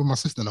is, you're not with my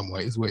sister no more.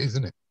 It is what it is,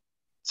 isn't it?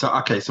 So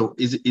okay, so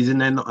isn't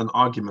there not an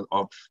argument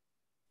of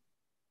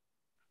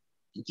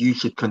you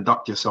should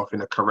conduct yourself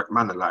in a correct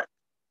manner? Like,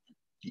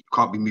 you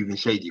can't be moving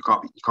shady. You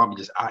can't be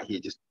just out here.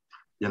 Just,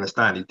 you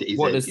understand?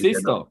 The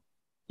sister?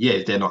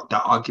 Is there not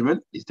that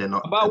argument? Is there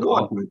not about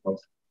what? Argument of,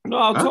 no,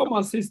 I told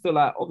my sister,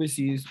 like,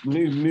 obviously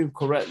move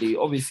correctly.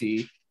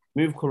 Obviously,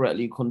 move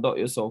correctly, conduct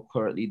yourself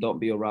correctly. Don't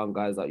be around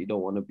guys that you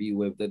don't want to be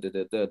with.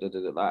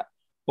 Like,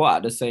 but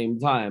at the same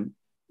time,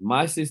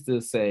 my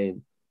sister's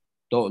saying,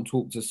 don't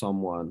talk to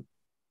someone.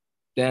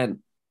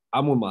 Then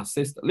I'm with my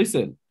sister.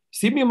 Listen,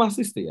 see me and my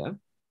sister, yeah?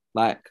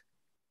 Like,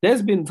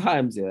 there's been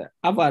times, yeah,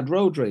 I've had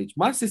road rage.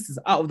 My sister's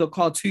out of the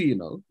car too, you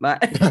know?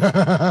 Like,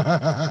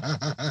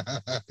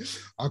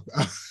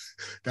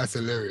 that's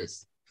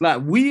hilarious.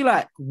 Like,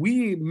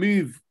 we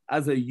move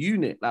as a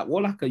unit. Like,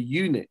 we're like a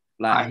unit.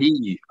 Like, I hear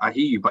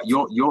you, but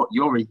you're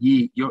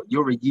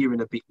a year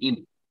and a bit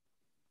in.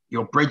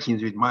 Your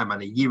bridging's with my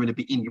man, a year and a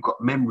bit in. You've got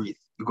memories.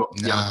 You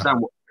understand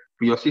what?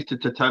 For your sister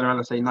to turn around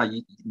and say, no,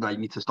 you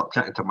need to stop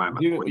chatting to my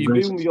man. You've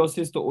been with your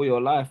sister all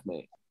your life,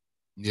 mate.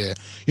 Yeah.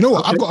 You know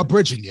what? Okay. I've got a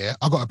bridging, yeah?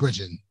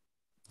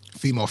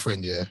 Female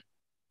friend, yeah?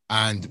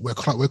 And we're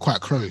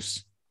quite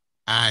close.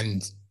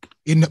 And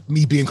in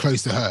me being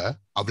close to her,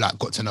 I've like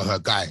got to know her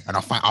guy. And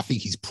I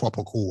think he's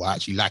proper cool. I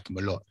actually like him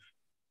a lot.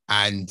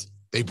 And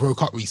they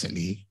broke up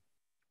recently.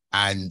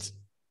 And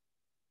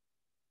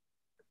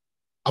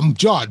I'm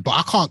jarred, but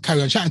I can't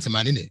carry on chatting to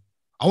man, innit?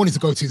 I wanted to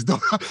go to his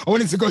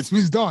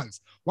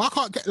dance. Well, I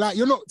can't get, like,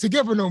 you're not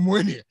together no more,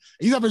 innit?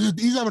 He's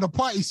having a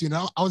party soon.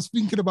 I was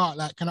thinking about,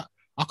 like,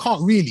 I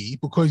can't really,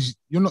 because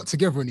you're not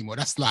together anymore.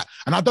 That's like,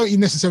 and I don't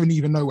necessarily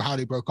even know how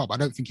they broke up. I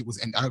don't think there was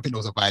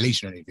a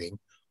violation or anything,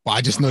 but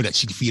I just know that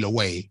she'd feel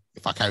away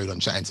if I carried on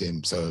chatting to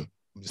him. So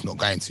I'm just not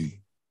going to.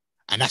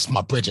 And that's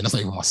my brethren. That's not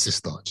even my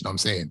sister. Do you know what I'm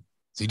saying?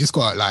 So you just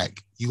got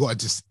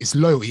it's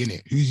loyalty,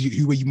 innit?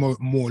 Who are you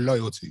more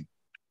loyal to?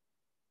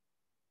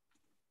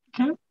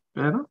 Okay,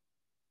 fair enough.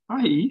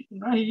 I hear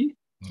you.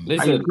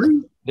 Listen, I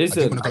agree.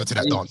 Listen, I want to go to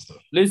that dance though.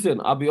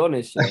 Listen, I'll be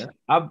honest, yeah.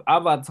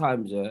 I've had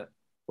times, yeah,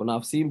 when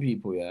I've seen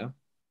people, yeah,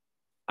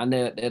 and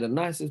they're the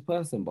nicest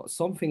person, but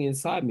something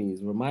inside me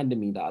is reminding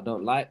me that I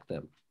don't like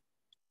them.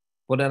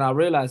 But then I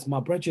realize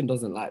my brethren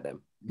doesn't like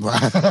them.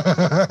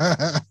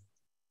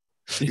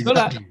 You know,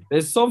 like,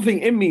 there's something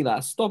in me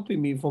that's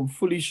stopping me from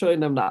fully showing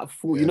them that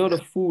full,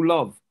 the full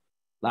love.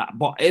 Like,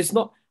 but it's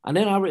not. And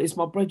then it's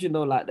my brethren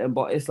don't like them,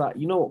 but it's like,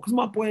 you know what? Because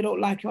my boy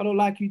don't like you, I don't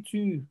like you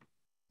too.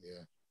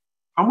 Yeah,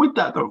 I'm with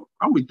that though.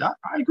 I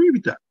agree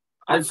with that.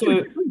 And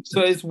so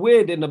it's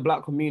weird in the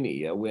black community.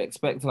 Yeah, we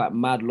expect like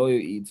mad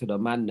loyalty to the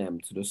man them,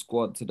 to the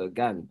squad, to the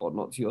gang, but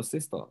not to your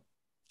sister.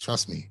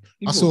 Trust me.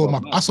 I saw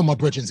my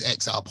brethren's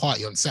ex at a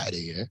party on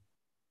Saturday. Yeah,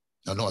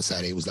 no, not a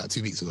Saturday. It was like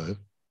 2 weeks ago.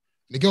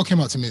 The girl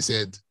came up to me and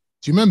said, "Do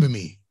you remember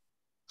me?"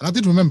 And I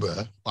did remember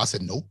her, but I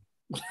said no.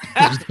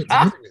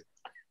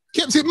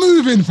 Kept it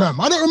moving,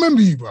 fam. I don't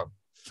remember you, bro.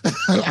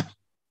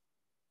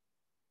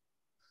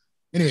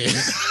 Anyway,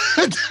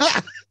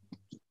 I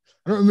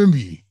don't remember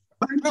you.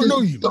 I don't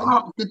know you,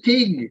 man. The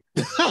thing.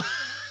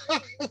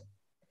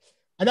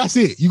 And that's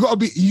it. You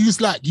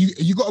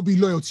gotta be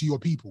loyal to your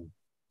people.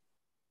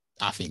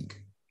 I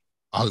think.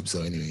 I hope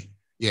so. Anyway,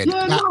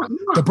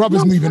 the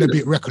brother's moving a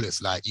bit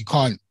reckless. Like, you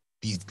can't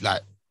be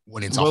like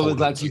wanting to hold.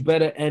 Like, you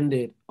better end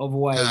it,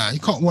 otherwise. You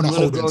can't want to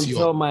hold on to your.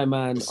 Tell my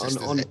man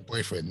on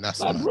boyfriend. That's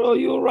like, bro.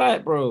 You're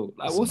right, bro.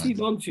 Like, what's he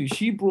done to?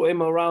 She brought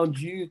him around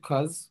you,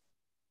 cuz.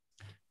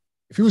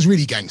 If he was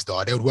really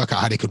gangster, they would work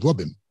out how they could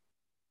rob him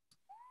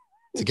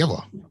together.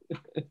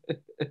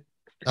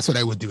 That's what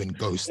they would do in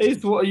Ghost.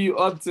 It's what are you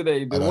on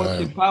today? They're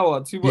watching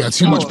power. Too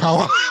much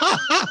power.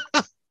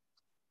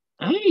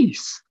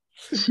 Ace.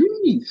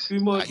 Jeez. Too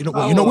much. You know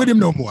what? You're not with him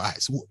no more.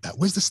 So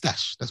where's the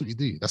stash? That's what you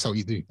do. That's how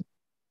you do.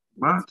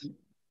 Right.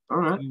 All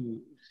right.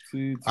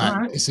 All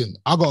right. Listen,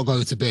 I gotta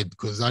go to bed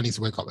because I need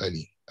to wake up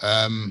early.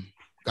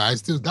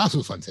 Guys, that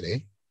was fun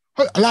today.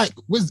 Like,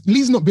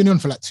 Lee's not been on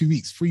for like 2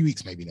 weeks, 3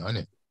 weeks maybe now,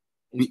 isn't it?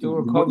 He's still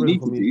recovering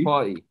from his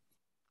party.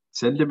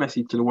 Send a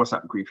message to the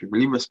WhatsApp group. If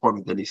he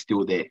responds, then he's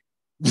still there.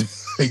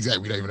 Exactly.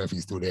 We don't even know if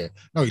he's still there.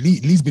 No,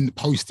 Lee's been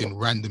posting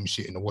random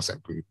shit in the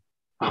WhatsApp group.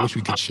 I wish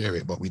we could share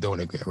it, but we don't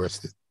want to get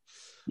arrested.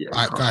 Yeah,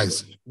 all right,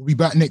 guys. We'll be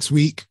back next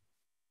week.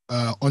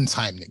 On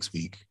time next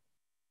week.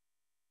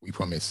 We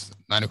promise.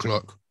 9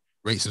 o'clock.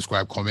 Rate,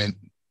 subscribe, comment.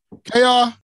 KR.